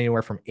 and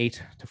anywhere from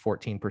 8 to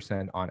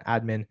 14% on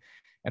admin.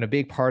 And a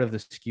big part of the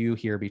skew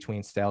here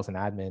between sales and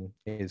admin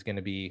is going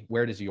to be,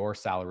 where does your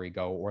salary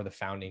go or the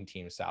founding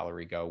team's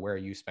salary go? Where are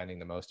you spending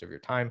the most of your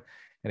time?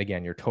 And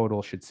again, your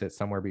total should sit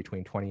somewhere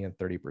between 20 and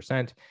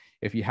 30%.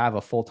 If you have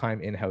a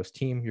full-time in-house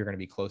team, you're going to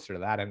be closer to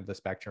that end of the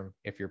spectrum.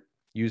 If you're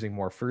using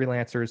more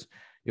freelancers,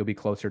 you'll be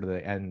closer to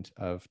the end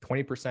of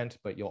 20%,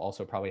 but you'll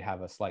also probably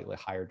have a slightly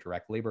higher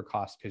direct labor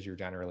cost because you're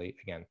generally,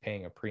 again,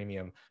 paying a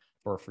premium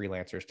for a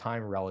freelancer's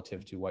time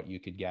relative to what you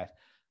could get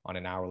on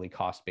an hourly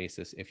cost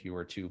basis if you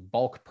were to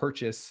bulk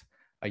purchase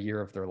a year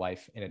of their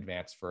life in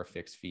advance for a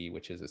fixed fee,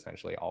 which is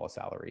essentially all a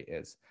salary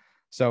is.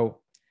 So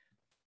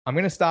I'm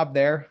going to stop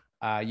there.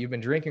 You've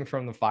been drinking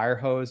from the fire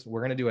hose.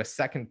 We're going to do a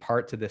second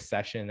part to this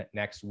session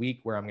next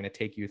week where I'm going to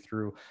take you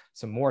through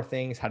some more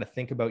things, how to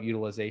think about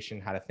utilization,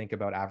 how to think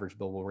about average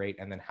billable rate,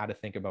 and then how to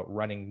think about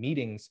running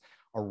meetings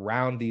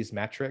around these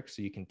metrics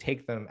so you can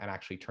take them and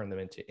actually turn them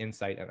into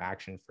insight and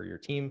action for your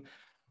team.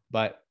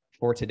 But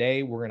for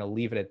today, we're going to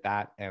leave it at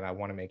that. And I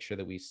want to make sure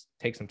that we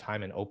take some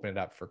time and open it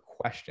up for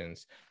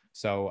questions.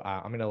 So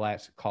I'm going to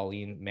let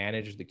Colleen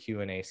manage the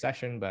Q&A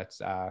session, but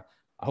I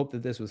hope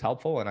that this was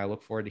helpful and I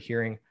look forward to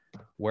hearing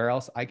where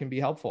else I can be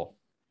helpful.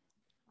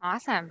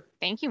 Awesome.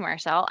 Thank you,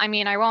 Marcel. I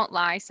mean, I won't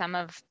lie, some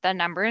of the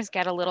numbers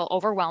get a little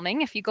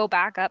overwhelming. If you go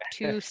back up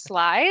 2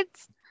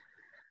 slides.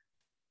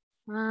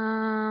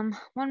 One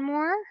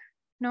more.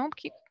 Nope.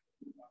 Keep.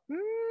 Can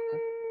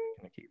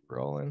I keep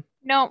rolling?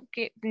 Nope.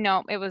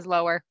 No, it was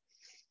lower.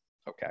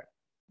 Okay.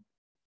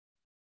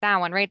 That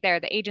one right there,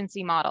 the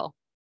agency model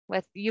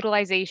with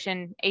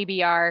utilization,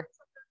 ABR,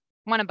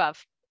 one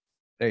above.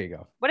 There you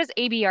go. What does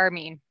ABR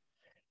mean?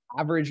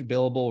 Average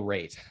billable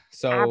rate.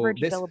 So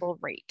average billable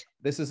rate.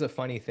 This is a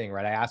funny thing,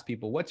 right? I ask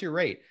people, what's your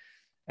rate?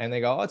 And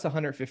they go, oh, it's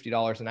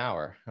 $150 an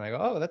hour. And I go,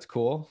 oh, that's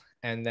cool.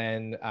 And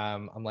then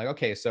I'm like,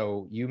 okay,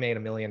 so you made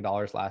 $1 million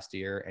last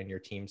year and your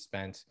team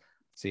spent,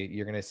 see,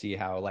 you're going to see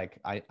how, like,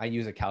 I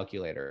use a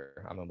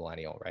calculator. I'm a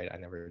millennial, right? I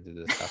never did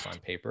this stuff on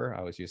paper. I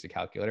always used a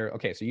calculator.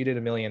 Okay. So you did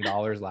 $1 million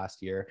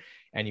last year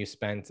and you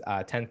spent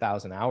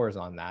 10,000 hours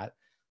on that.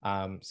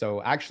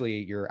 So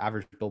actually your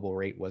average billable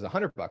rate was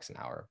 $100 an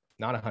hour,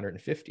 not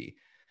 150.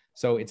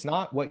 So it's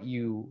not what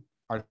you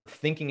are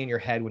thinking in your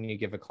head when you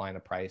give a client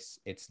a price.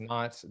 It's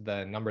not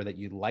the number that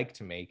you'd like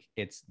to make.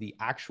 It's the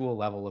actual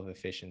level of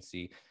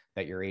efficiency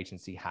that your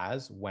agency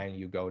has when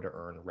you go to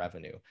earn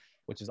revenue,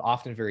 which is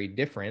often very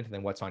different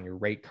than what's on your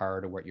rate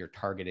card or what your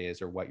target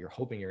is or what you're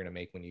hoping you're going to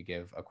make when you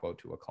give a quote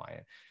to a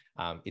client.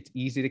 It's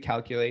easy to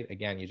calculate.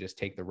 Again, you just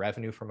take the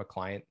revenue from a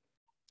client,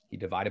 you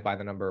divide it by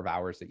the number of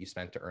hours that you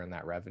spent to earn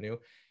that revenue.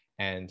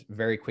 And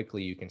very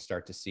quickly you can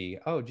start to see,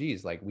 oh,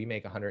 geez, like we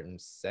make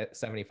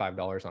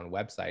 $175 on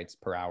websites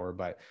per hour.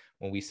 But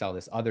when we sell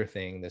this other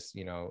thing, this,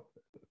 you know,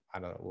 I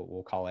don't know,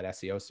 we'll call it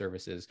SEO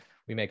services,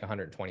 we make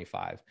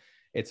 125.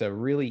 It's a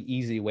really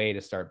easy way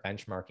to start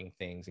benchmarking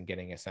things and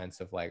getting a sense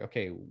of like,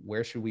 okay,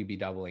 where should we be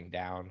doubling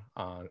down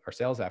on our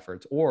sales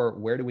efforts, or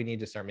where do we need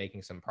to start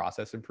making some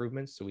process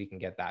improvements so we can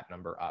get that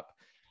number up?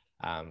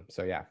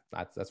 So yeah,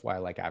 that's why I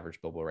like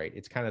average billable rate.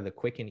 It's kind of the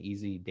quick and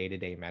easy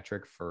day-to-day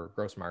metric for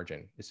gross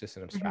margin. It's just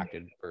an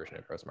abstracted version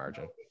of gross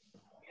margin.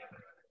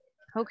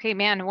 Okay,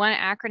 man, one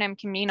acronym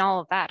can mean all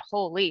of that.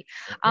 Holy.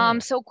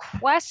 So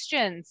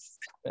questions.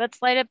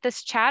 Let's light up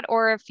this chat,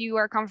 or if you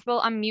are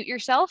comfortable, unmute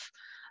yourself.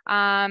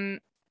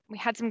 We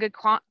had some good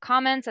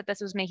comments that this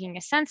was making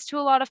a sense to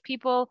a lot of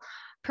people.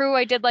 Prue,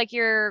 I did like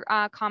your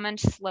comment,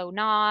 slow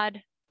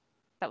nod.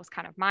 That was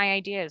kind of my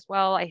idea as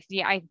well. I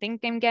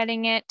think I'm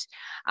getting it.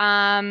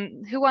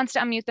 Who wants to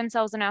unmute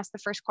themselves and ask the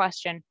first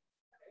question?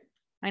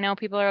 I know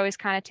people are always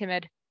kind of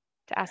timid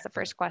to ask the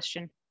first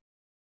question.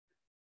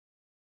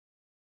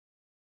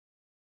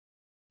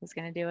 Who's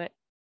gonna do it?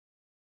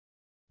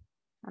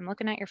 I'm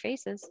looking at your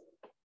faces.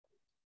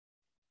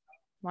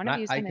 One of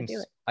you is gonna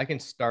do it. I can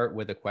start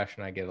with a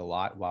question I get a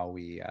lot while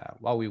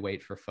we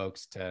wait for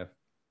folks to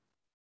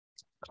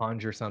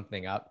conjure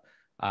something up.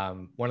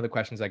 One of the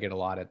questions I get a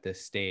lot at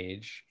this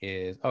stage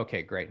is,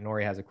 okay, great.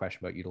 Nori has a question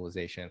about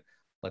utilization.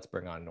 Let's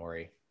bring on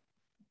Nori.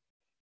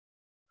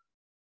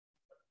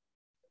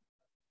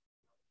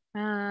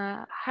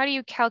 How do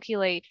you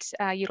calculate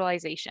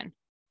utilization?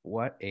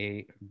 What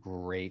a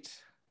great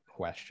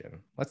question.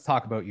 Let's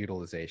talk about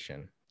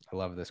utilization. I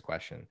love this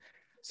question.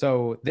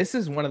 So this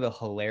is one of the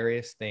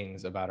hilarious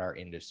things about our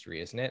industry,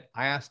 isn't it?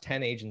 I asked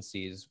 10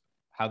 agencies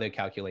how they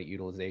calculate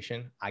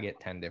utilization. I get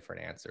 10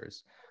 different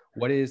answers.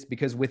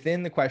 Because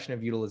within the question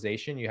of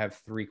utilization, you have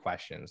 3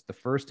 questions. The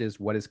first is,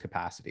 what is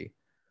capacity?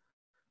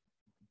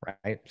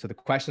 Right? So the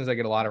questions I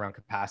get a lot around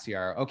capacity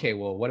are, okay,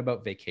 well, what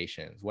about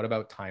vacations? What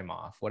about time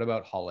off? What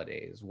about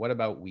holidays? What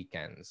about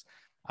weekends?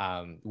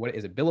 What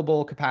is it,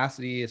 billable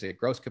capacity? Is it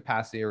gross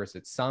capacity? Or is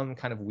it some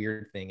kind of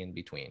weird thing in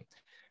between?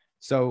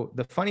 So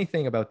the funny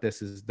thing about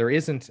this is there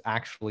isn't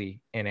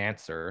actually an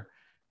answer,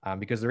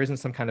 because there isn't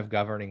some kind of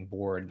governing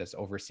board that's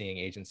overseeing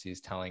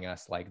agencies telling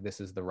us like, this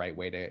is the right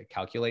way to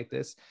calculate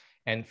this.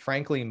 And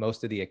frankly,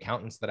 most of the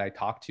accountants that I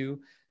talk to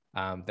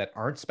that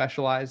aren't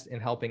specialized in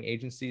helping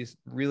agencies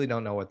really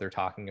don't know what they're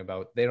talking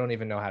about. They don't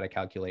even know how to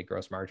calculate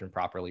gross margin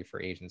properly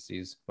for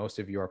agencies. Most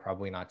of you are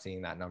probably not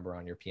seeing that number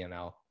on your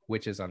P&L,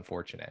 which is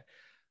unfortunate.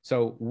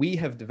 So we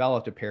have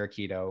developed a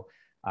Parakeeto,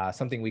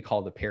 something we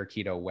call the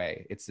Parakeeto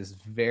Way. It's this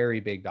very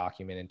big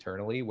document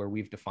internally where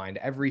we've defined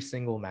every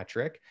single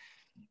metric,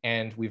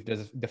 and we've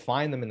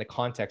defined them in the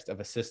context of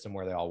a system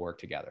where they all work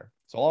together.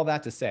 So all of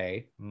that to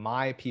say,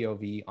 my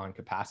POV on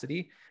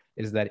capacity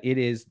is that it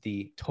is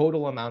the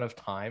total amount of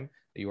time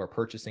that you are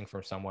purchasing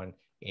from someone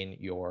in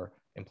your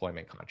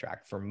employment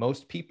contract. For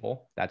most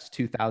people, that's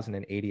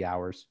 2,080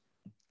 hours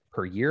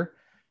per year,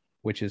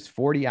 which is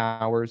 40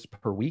 hours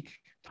per week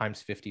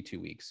times 52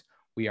 weeks.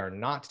 We are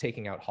not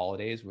taking out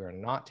holidays. We are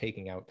not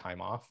taking out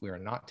time off. We are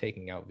not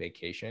taking out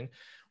vacation.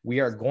 We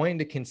are going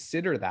to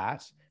consider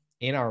that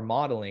in our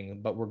modeling,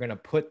 but we're going to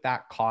put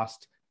that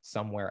cost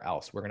somewhere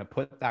else. We're going to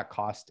put that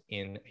cost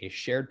in a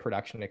shared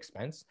production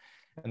expense.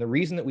 And the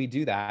reason that we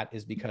do that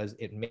is because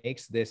it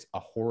makes this a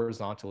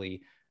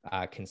horizontally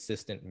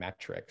consistent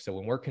metric. So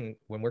when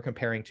we're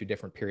comparing to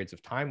different periods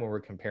of time, when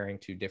we're comparing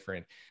to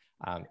different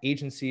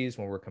agencies,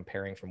 when we're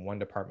comparing from one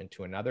department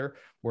to another,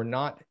 we're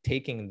not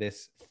taking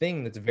this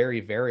thing that's very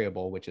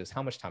variable, which is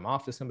how much time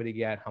off does somebody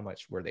get? How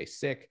much were they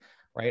sick,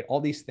 right? All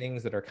these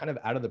things that are kind of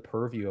out of the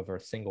purview of a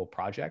single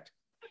project,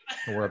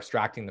 and we're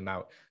abstracting them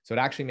out. So it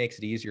actually makes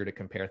it easier to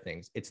compare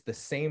things. It's the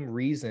same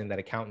reason that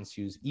accountants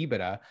use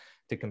EBITDA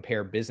to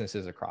compare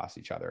businesses across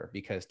each other,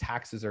 because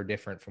taxes are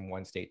different from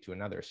one state to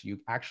another. So you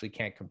actually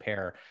can't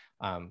compare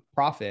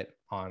profit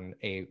on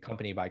a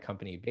company by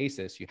company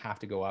basis. You have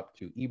to go up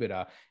to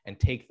EBITDA and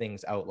take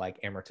things out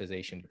like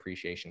amortization,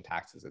 depreciation,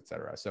 taxes, et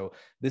cetera. So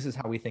this is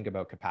how we think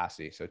about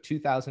capacity. So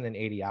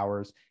 2,080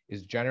 hours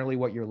is generally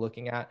what you're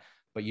looking at,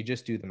 but you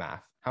just do the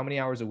math. How many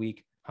hours a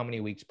week? How many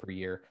weeks per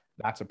year?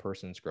 That's a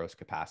person's gross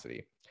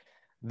capacity.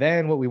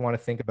 Then what we want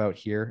to think about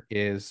here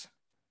is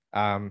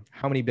how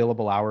many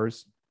billable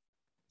hours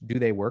do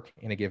they work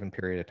in a given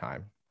period of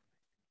time?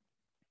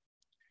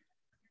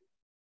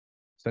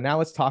 So now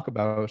let's talk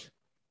about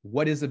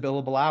what is a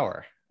billable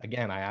hour.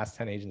 Again, I asked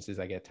 10 agencies,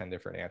 I get 10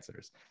 different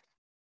answers.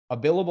 A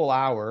billable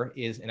hour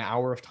is an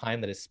hour of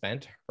time that is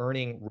spent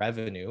earning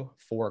revenue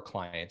for a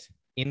client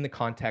in the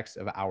context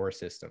of our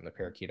system, the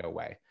Parakeeto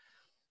Way.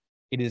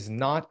 It is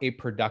not a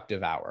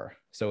productive hour.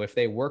 So if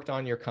they worked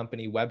on your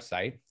company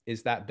website,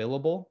 is that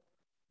billable?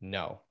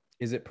 No.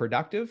 Is it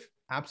productive?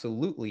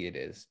 Absolutely it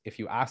is. If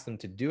you ask them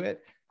to do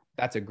it,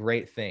 that's a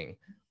great thing,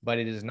 but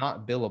it is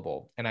not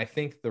billable. And I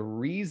think the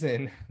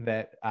reason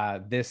that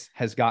this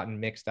has gotten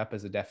mixed up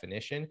as a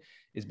definition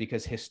is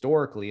because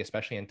historically,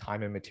 especially in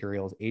time and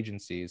materials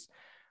agencies,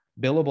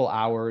 billable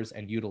hours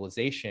and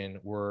utilization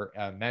were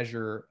a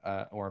measure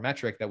or a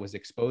metric that was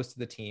exposed to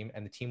the team,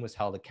 and the team was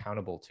held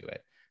accountable to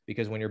it.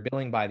 Because when you're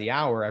billing by the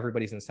hour,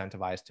 everybody's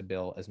incentivized to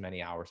bill as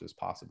many hours as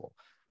possible.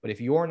 But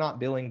if you're not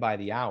billing by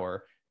the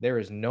hour, there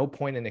is no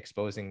point in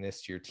exposing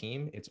this to your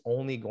team. It's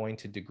only going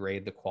to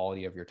degrade the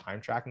quality of your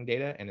time tracking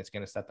data, and it's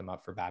going to set them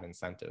up for bad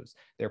incentives.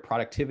 Their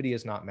productivity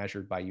is not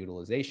measured by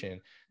utilization.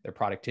 Their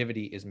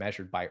productivity is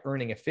measured by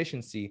earning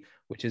efficiency,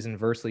 which is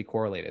inversely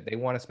correlated. They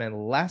want to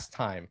spend less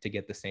time to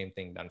get the same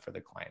thing done for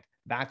the client.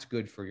 That's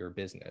good for your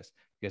business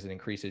because it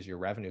increases your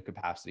revenue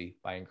capacity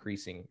by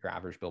increasing your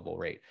average billable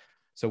rate.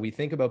 So we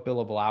think about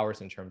billable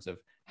hours in terms of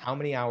how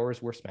many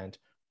hours were spent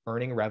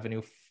earning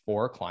revenue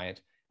for a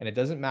client. And it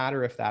doesn't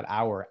matter if that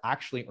hour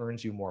actually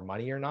earns you more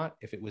money or not.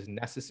 If it was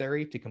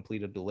necessary to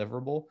complete a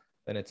deliverable,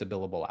 then it's a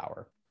billable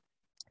hour.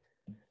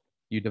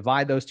 You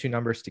divide those two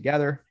numbers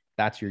together,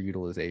 that's your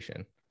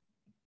utilization.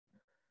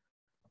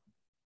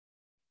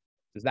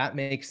 Does that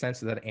make sense?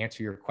 Does that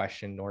answer your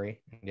question, Nori?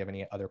 Do you have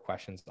any other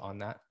questions on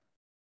that?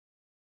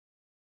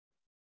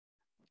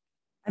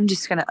 I'm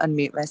just going to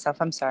unmute myself.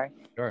 I'm sorry.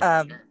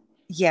 Sure.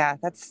 Yeah,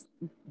 that's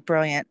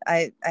brilliant.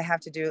 I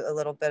have to do a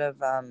little bit of,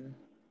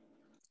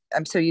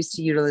 I'm so used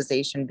to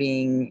utilization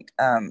being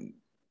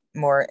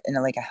more in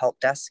like a help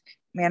desk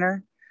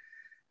manner.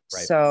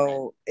 Right.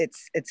 So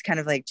it's kind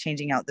of like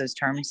changing out those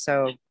terms.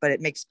 So, but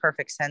it makes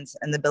perfect sense.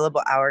 And the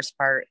billable hours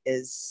part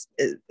is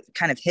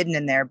kind of hidden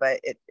in there, but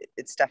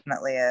it's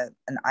definitely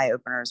an eye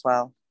opener as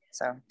well.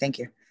 So thank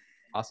you.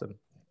 Awesome.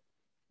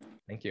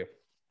 Thank you.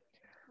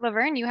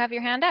 Laverne, you have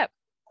your hand up.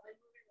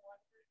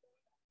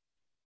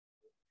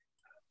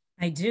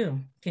 I do.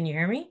 Can you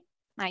hear me?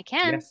 I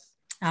can. Yes.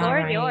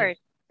 Floor is yours.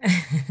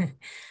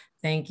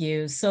 Thank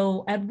you.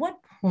 So at what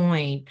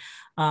point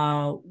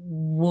I'm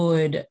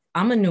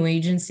a new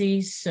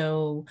agency,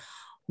 so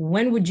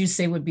when would you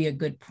say would be a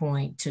good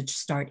point to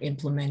start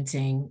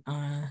implementing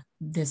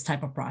this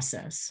type of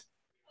process?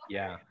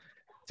 Yeah,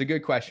 it's a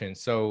good question.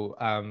 So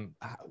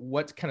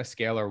what kind of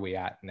scale are we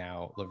at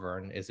now,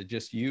 Laverne? Is it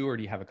just you, or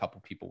do you have a couple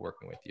people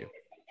working with you?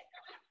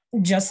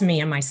 Just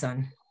me and my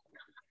son.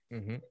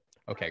 Mm-hmm.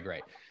 Okay,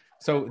 great.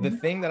 So the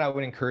thing that I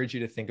would encourage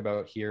you to think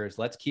about here is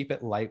let's keep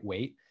it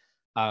lightweight.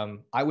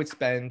 I would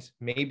spend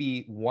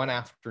maybe one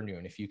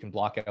afternoon, if you can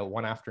block out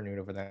one afternoon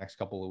over the next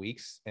couple of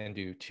weeks, and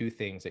do two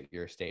things at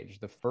your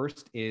stage. The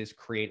first is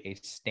create a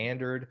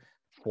standard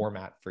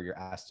format for your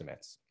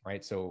estimates,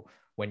 right? So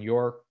when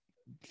you're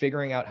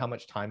figuring out how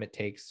much time it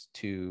takes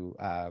to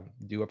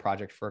do a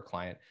project for a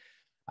client,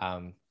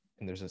 and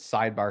there's a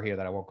sidebar here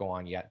that I won't go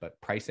on yet, but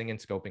pricing and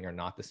scoping are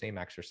not the same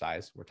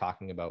exercise. We're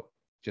talking about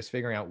just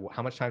figuring out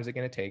how much time is it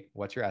going to take,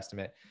 what's your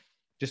estimate.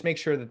 Just make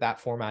sure that that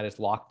format is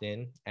locked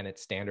in and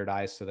it's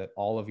standardized so that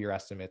all of your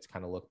estimates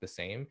kind of look the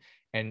same.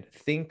 And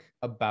think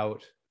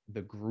about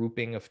the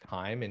grouping of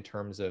time in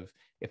terms of,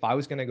 if I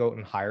was going to go out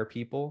and hire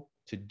people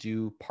to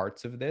do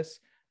parts of this,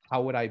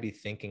 how would I be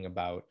thinking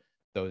about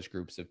those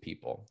groups of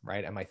people,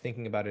 right? Am I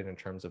thinking about it in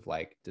terms of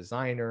like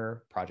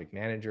designer, project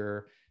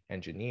manager,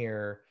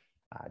 engineer,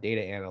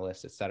 data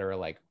analyst, et cetera?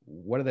 Like,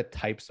 what are the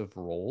types of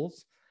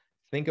roles?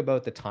 Think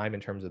about the time in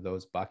terms of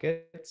those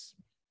buckets,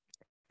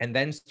 and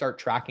then start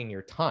tracking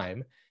your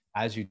time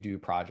as you do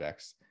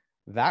projects.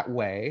 That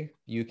way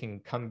you can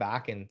come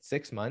back in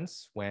 6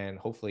 months when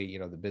hopefully, you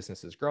know, the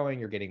business is growing,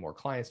 you're getting more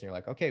clients, and you're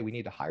like, okay, we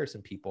need to hire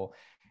some people.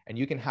 And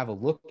you can have a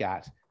look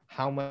at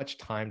how much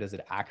time does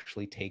it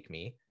actually take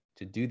me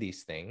to do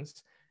these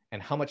things,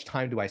 and how much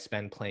time do I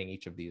spend playing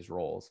each of these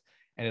roles.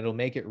 And it'll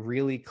make it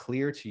really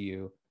clear to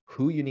you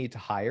who you need to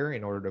hire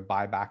in order to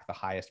buy back the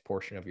highest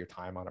portion of your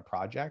time on a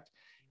project.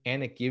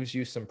 And it gives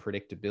you some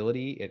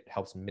predictability. It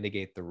helps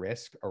mitigate the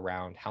risk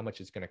around how much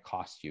it's going to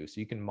cost you. So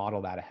you can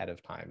model that ahead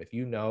of time. If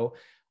you know,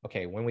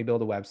 okay, when we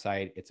build a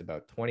website, it's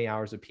about 20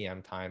 hours of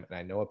PM time, and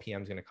I know a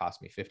PM is going to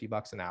cost me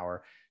 $50 an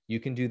hour, you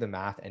can do the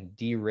math and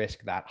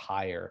de-risk that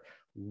hire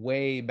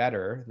way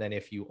better than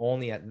if you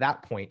only at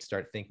that point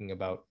start thinking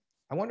about,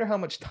 I wonder how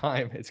much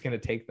time it's going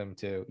to take them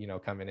to, you know,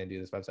 come in and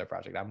do this website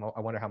project. I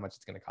wonder how much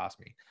it's going to cost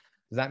me.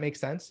 Does that make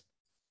sense?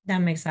 That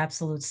makes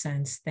absolute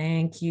sense.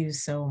 Thank you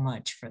so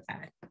much for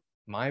that.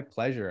 My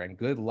pleasure, and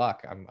good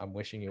luck. I'm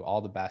wishing you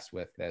all the best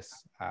with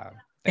this.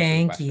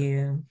 Thank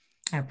you.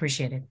 I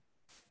appreciate it.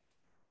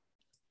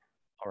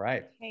 All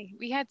right. Okay,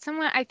 we had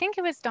someone, I think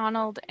it was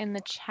Donald in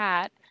the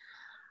chat.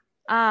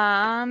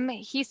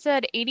 He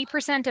said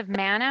 80% of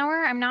man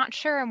hour. I'm not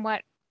sure in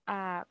what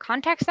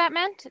context that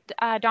meant.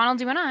 Donald,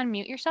 do you want to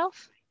unmute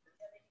yourself?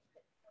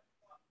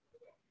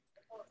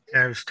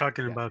 Yeah, I was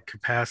talking about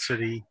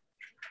capacity,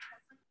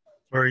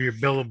 or your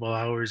billable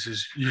hours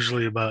is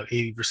usually about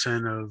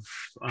 80% of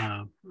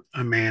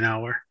a man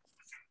hour.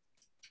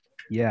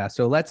 Yeah,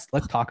 so let's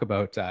talk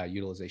about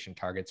utilization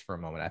targets for a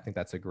moment. I think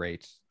that's I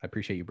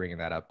appreciate you bringing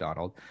that up,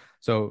 Donald.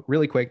 So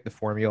really quick, the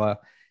formula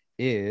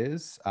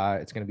is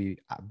it's going to be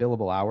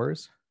billable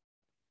hours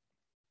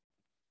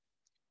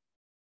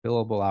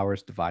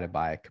divided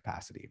by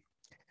capacity.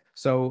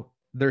 So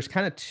there's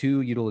kind of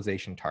two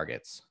utilization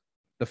targets.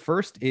 The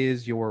first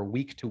is your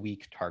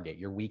week-to-week target,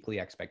 your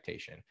weekly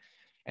expectation.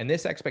 And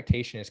this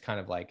expectation is kind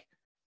of like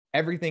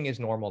everything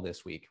is normal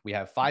this week. We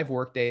have 5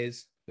 work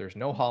days. There's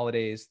no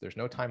holidays. There's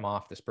no time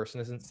off. This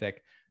person isn't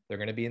sick. They're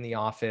going to be in the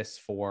office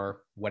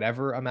for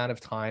whatever amount of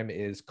time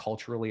is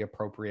culturally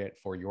appropriate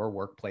for your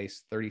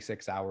workplace,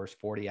 36 hours,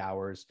 40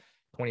 hours,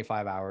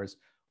 25 hours,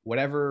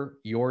 whatever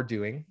you're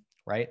doing,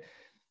 right?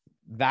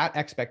 That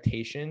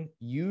expectation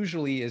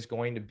usually is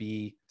going to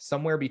be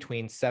somewhere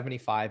between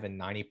 75 and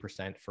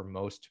 90% for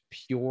most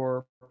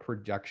pure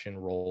production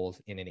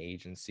roles in an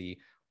agency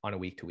on a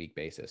week-to-week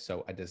basis.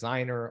 So a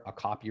designer, a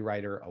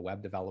copywriter, a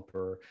web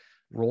developer,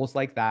 roles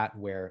like that,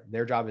 where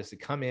their job is to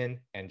come in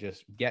and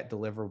just get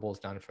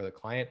deliverables done for the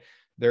client,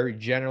 they're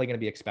generally going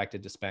to be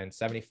expected to spend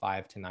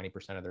 75 to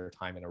 90% of their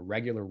time in a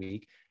regular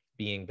week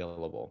being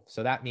billable.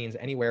 So that means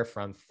anywhere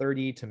from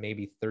 30 to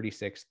maybe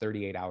 36,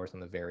 38 hours on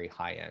the very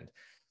high end.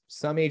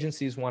 Some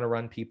agencies want to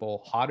run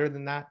people hotter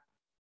than that.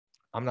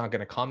 I'm not going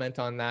to comment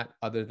on that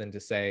other than to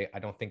say, I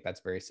don't think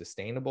that's very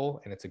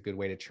sustainable and it's a good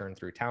way to churn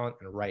through talent.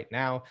 And right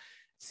now, it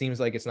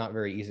seems like it's not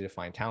very easy to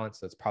find talent.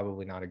 So it's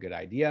probably not a good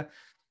idea.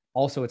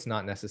 Also, it's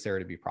not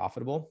necessary to be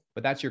profitable,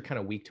 but that's your kind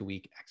of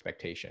week-to-week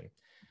expectation.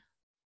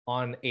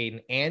 On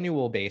an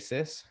annual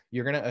basis,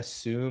 you're going to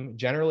assume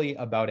generally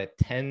about a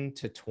 10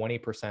 to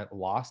 20%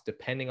 loss,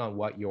 depending on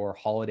what your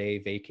holiday,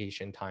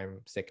 vacation time,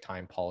 sick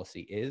time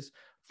policy is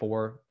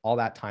for all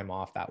that time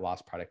off, that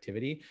lost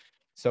productivity.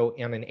 So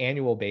on an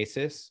annual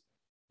basis,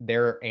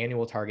 their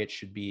annual target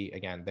should be,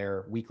 again,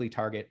 their weekly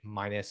target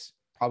minus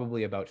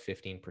probably about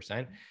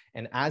 15%.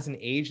 And as an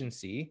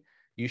agency,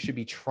 you should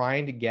be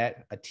trying to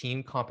get a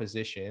team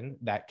composition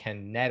that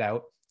can net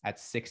out at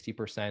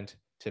 60%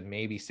 to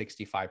maybe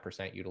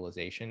 65%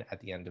 utilization at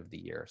the end of the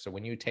year. So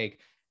when you take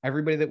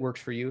everybody that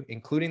works for you,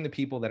 including the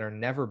people that are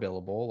never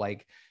billable,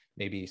 like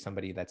maybe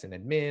somebody that's an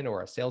admin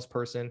or a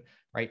salesperson,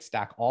 right?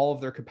 Stack all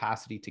of their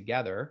capacity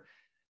together,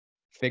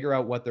 figure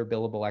out what their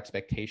billable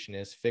expectation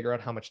is, figure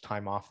out how much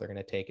time off they're going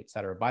to take, et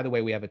cetera. By the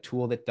way, we have a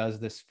tool that does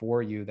this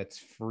for you that's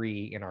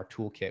free in our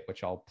toolkit,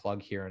 which I'll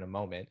plug here in a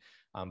moment,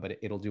 but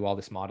it'll do all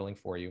this modeling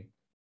for you.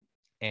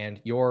 And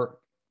your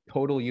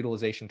total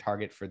utilization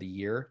target for the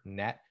year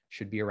net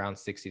should be around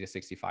 60 to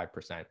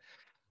 65%.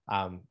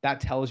 That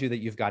tells you that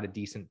you've got a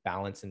decent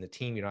balance in the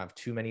team. You don't have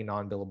too many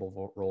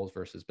non-billable roles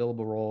versus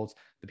billable roles.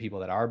 The people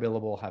that are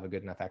billable have a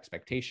good enough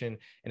expectation,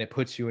 and it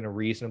puts you in a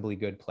reasonably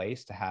good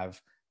place to have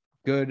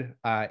good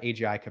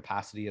AGI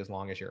capacity as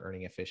long as your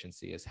earning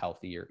efficiency is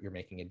healthy. You're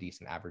making a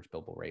decent average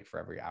billable rate for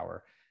every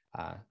hour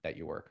that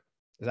you work.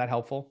 Is that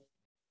helpful?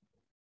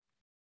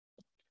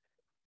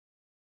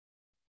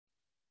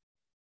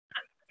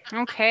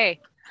 Okay.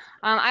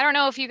 I don't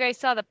know if you guys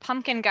saw the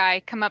pumpkin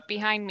guy come up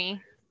behind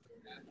me.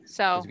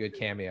 So it's a good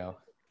cameo.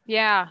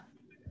 Yeah,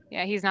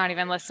 he's not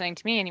even listening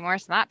to me anymore,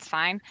 so that's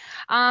fine.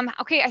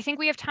 Okay, I think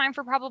we have time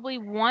for probably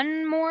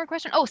one more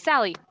question. Oh,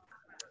 Sally,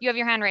 you have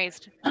your hand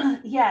raised.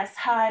 Yes.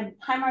 Hi,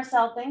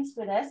 Marcel. Thanks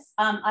for this.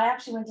 I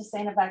actually went to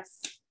St.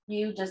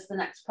 FXU, just the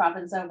next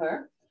province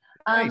over.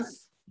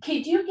 Nice.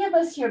 Could you give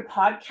us your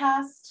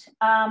podcast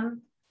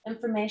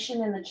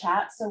information in the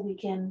chat so we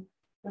can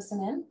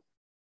listen in?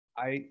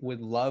 I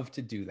would love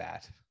to do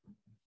that.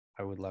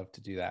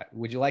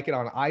 Would you like it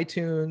on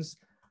iTunes?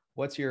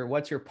 What's your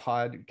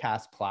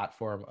podcast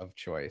platform of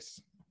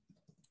choice?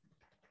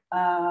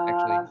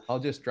 Actually, I'll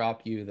just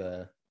drop you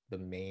the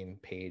main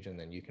page and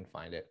then you can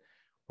find it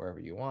wherever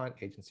you want.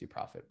 Agency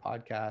Profit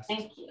Podcast.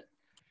 Thank you.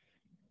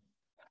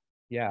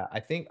 Yeah, I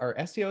think our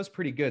SEO is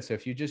pretty good. So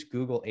if you just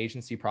Google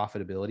agency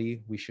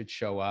profitability, we should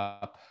show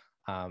up.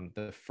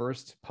 The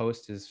first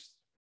post is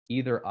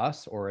either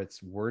us or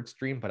it's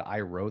WordStream, but I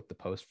wrote the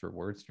post for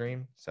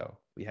WordStream. So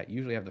we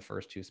usually have the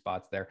first 2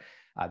 spots there.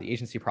 The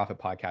Agency Profit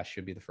Podcast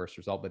should be the first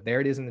result, but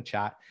there it is in the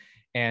chat.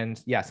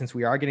 And yeah, since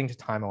we are getting to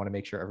time, I want to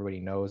make sure everybody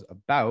knows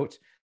about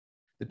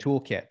the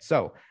toolkit.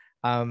 So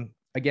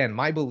again,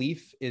 my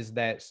belief is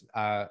that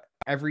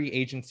every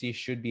agency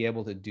should be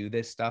able to do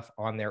this stuff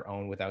on their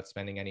own without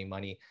spending any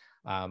money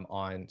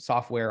on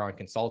software, on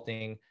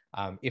consulting.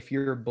 If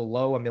you're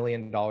below $1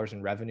 million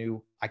in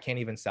revenue, I can't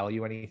even sell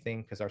you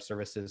anything because our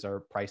services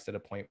are priced at a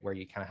point where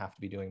you kind of have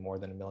to be doing more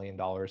than $1 million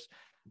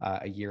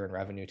a year in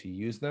revenue to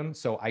use them.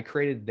 So I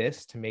created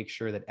this to make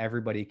sure that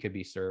everybody could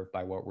be served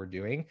by what we're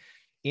doing.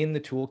 In the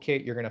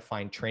toolkit, you're going to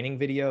find training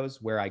videos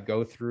where I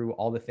go through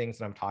all the things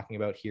that I'm talking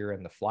about here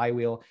in the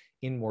flywheel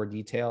in more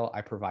detail.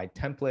 I provide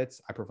templates,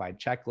 I provide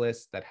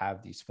checklists that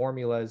have these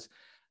formulas,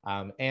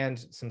 and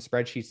some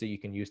spreadsheets that you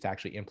can use to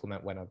actually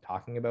implement what I'm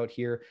talking about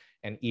here.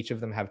 And each of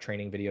them have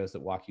training videos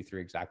that walk you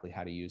through exactly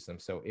how to use them.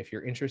 So if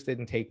you're interested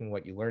in taking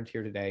what you learned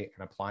here today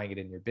and applying it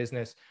in your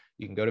business,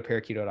 you can go to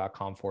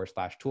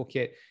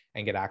parakeeto.com/toolkit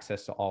and get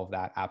access to all of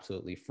that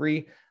absolutely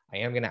free. I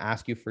am going to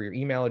ask you for your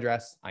email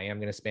address. I am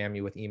going to spam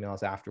you with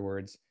emails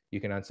afterwards. You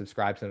can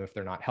unsubscribe to them if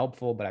they're not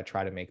helpful, but I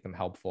try to make them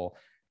helpful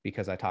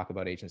because I talk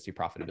about agency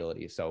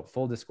profitability. So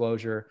full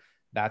disclosure,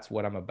 that's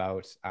what I'm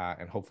about.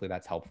 And hopefully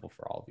that's helpful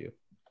for all of you.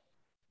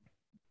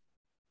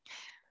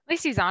 At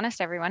least he's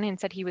honest, everyone, and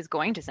said he was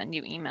going to send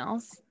you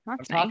emails. That's I'm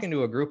nice. talking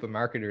to a group of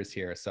marketers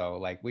here. So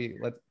like we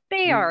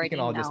can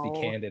all just be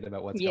candid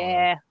about what's going on.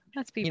 Yeah,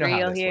 let's be you know real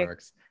how this here.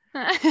 works.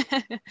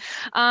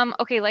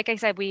 Okay, like I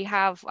said, we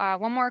have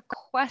one more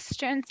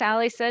question.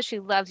 Sally says she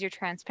loves your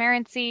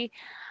transparency.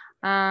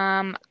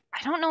 I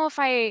don't know if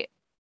I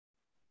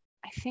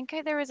think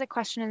there was a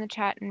question in the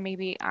chat and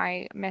maybe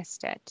I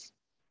missed it.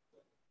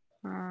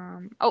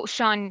 Oh,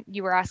 Sean,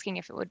 you were asking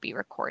if it would be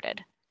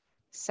recorded.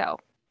 So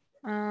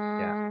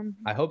yeah,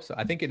 I hope so.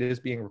 I think it is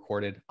being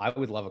recorded. I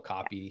would love a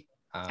copy.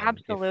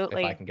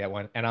 Absolutely. If I can get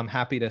one. And I'm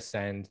happy to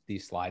send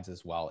these slides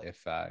as well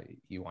if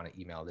you want to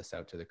email this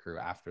out to the crew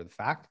after the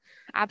fact.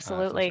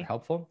 Absolutely. Those are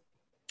helpful.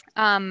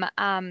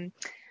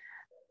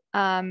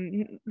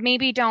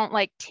 Maybe don't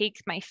like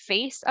take my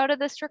face out of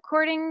this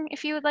recording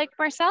if you would like,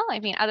 Marcel. I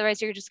mean,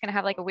 otherwise you're just gonna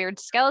have like a weird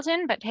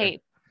skeleton, but hey,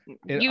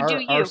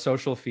 our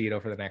social feed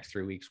over the next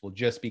 3 weeks will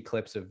just be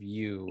clips of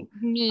you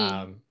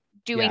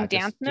doing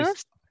dance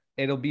moves.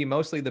 It'll be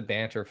mostly the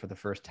banter for the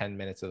first 10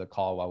 minutes of the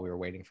call while we were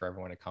waiting for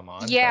everyone to come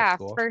on. Yeah,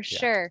 cool. for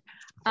sure.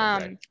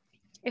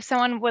 If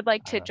someone would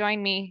like to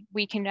join me,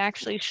 we can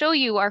actually show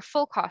you our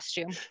full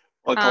costume.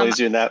 While Colleen's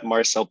doing that,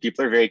 Marcel,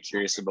 people are very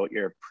curious about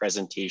your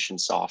presentation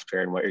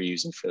software and what you're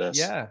using for this.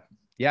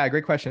 Yeah,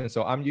 great question.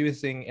 So I'm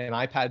using an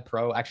iPad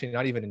Pro, actually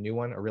not even a new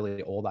one, a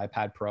really old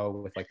iPad Pro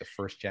with like the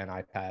first gen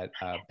iPad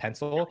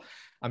pencil.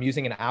 I'm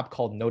using an app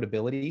called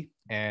Notability,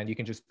 and you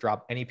can just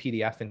drop any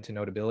PDF into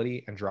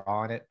Notability and draw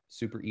on it.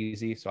 Super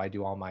easy. So I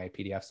do all my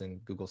PDFs in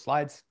Google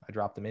Slides. I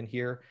drop them in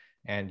here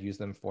and use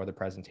them for the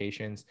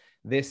presentations.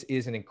 This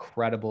is an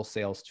incredible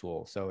sales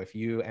tool. So if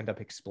you end up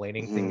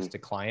explaining things to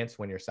clients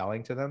when you're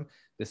selling to them,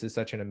 this is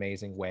such an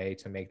amazing way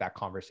to make that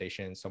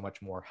conversation so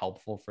much more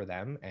helpful for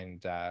them.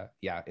 And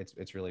yeah,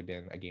 it's really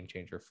been a game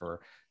changer for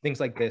things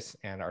like this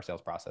and our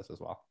sales process as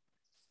well.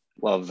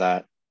 Love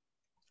that.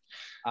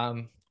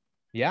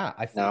 Yeah,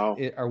 I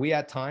think, are we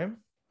at time?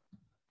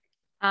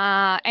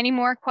 Any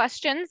more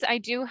questions? I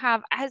do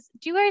have,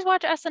 do you guys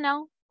watch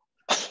SNL?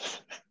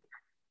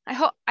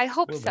 I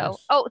hope so.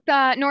 Oh,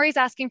 Nori's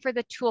asking for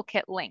the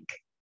toolkit link.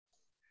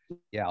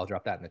 Yeah, I'll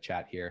drop that in the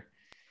chat here.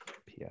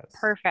 PS.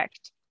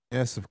 Perfect.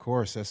 Yes, of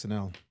course,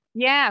 SNL.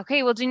 Yeah,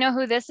 okay. Well, do you know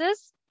who this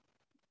is?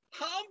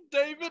 I'm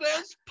David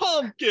S.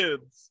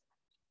 Pumpkins.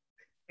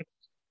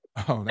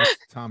 Oh, that's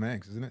Tom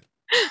Hanks, isn't it?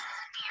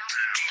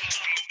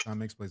 Tom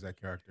Hanks plays that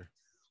character.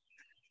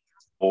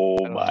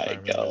 Oh my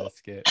God.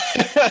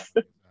 I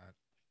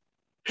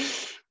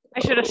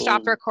should have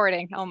stopped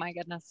recording. Oh my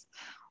goodness.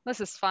 This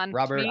is fun.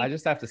 Robert, I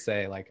just have to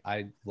say, like,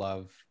 I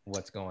love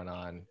what's going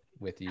on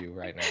with you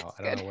right now.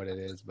 I don't know what it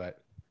is, but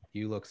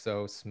you look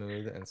so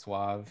smooth and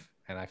suave,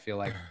 and I feel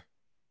like.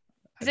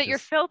 Is it your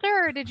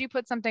filter, or did you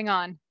put something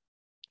on?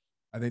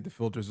 I think the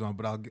filter's on,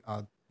 but I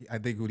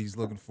think what he's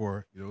looking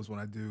for, is when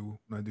I do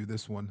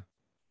this one.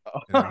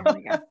 Oh,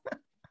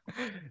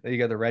 there you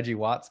go, the Reggie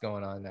Watts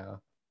going on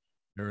now.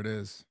 There it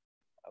is.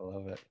 I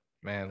love it,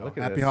 man. Look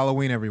at Happy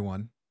Halloween,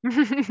 everyone.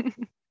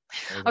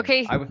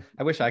 Okay.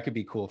 I wish I could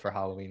be cool for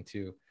Halloween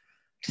too.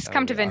 Just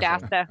come to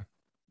Vendasta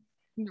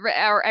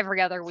or every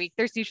other week.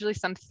 There's usually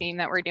some theme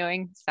that we're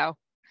doing. So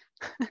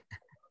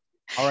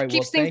all right.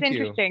 Keeps things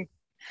interesting.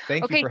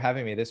 Thank you for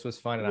having me. This was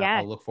fun. And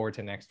I'll look forward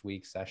to next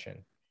week's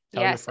session.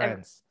 Tell your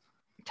friends.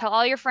 Tell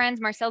all your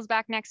friends. Marcel's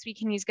back next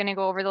week and he's going to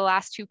go over the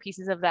last 2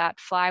 pieces of that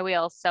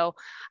flywheel. So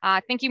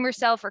thank you,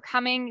 Marcel, for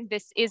coming.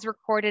 This is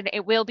recorded.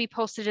 It will be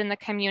posted in the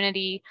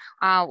community.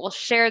 We'll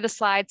share the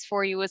slides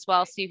for you as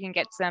well so you can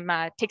get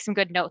take some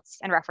good notes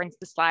and reference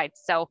the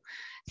slides. So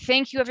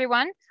thank you,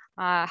 everyone.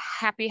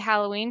 Happy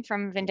Halloween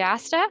from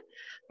Vendasta.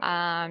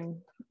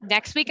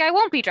 Next week, I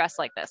won't be dressed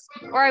like this,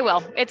 or I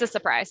will. It's a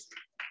surprise.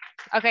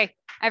 Okay,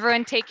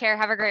 everyone, take care.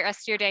 Have a great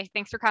rest of your day.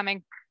 Thanks for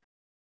coming.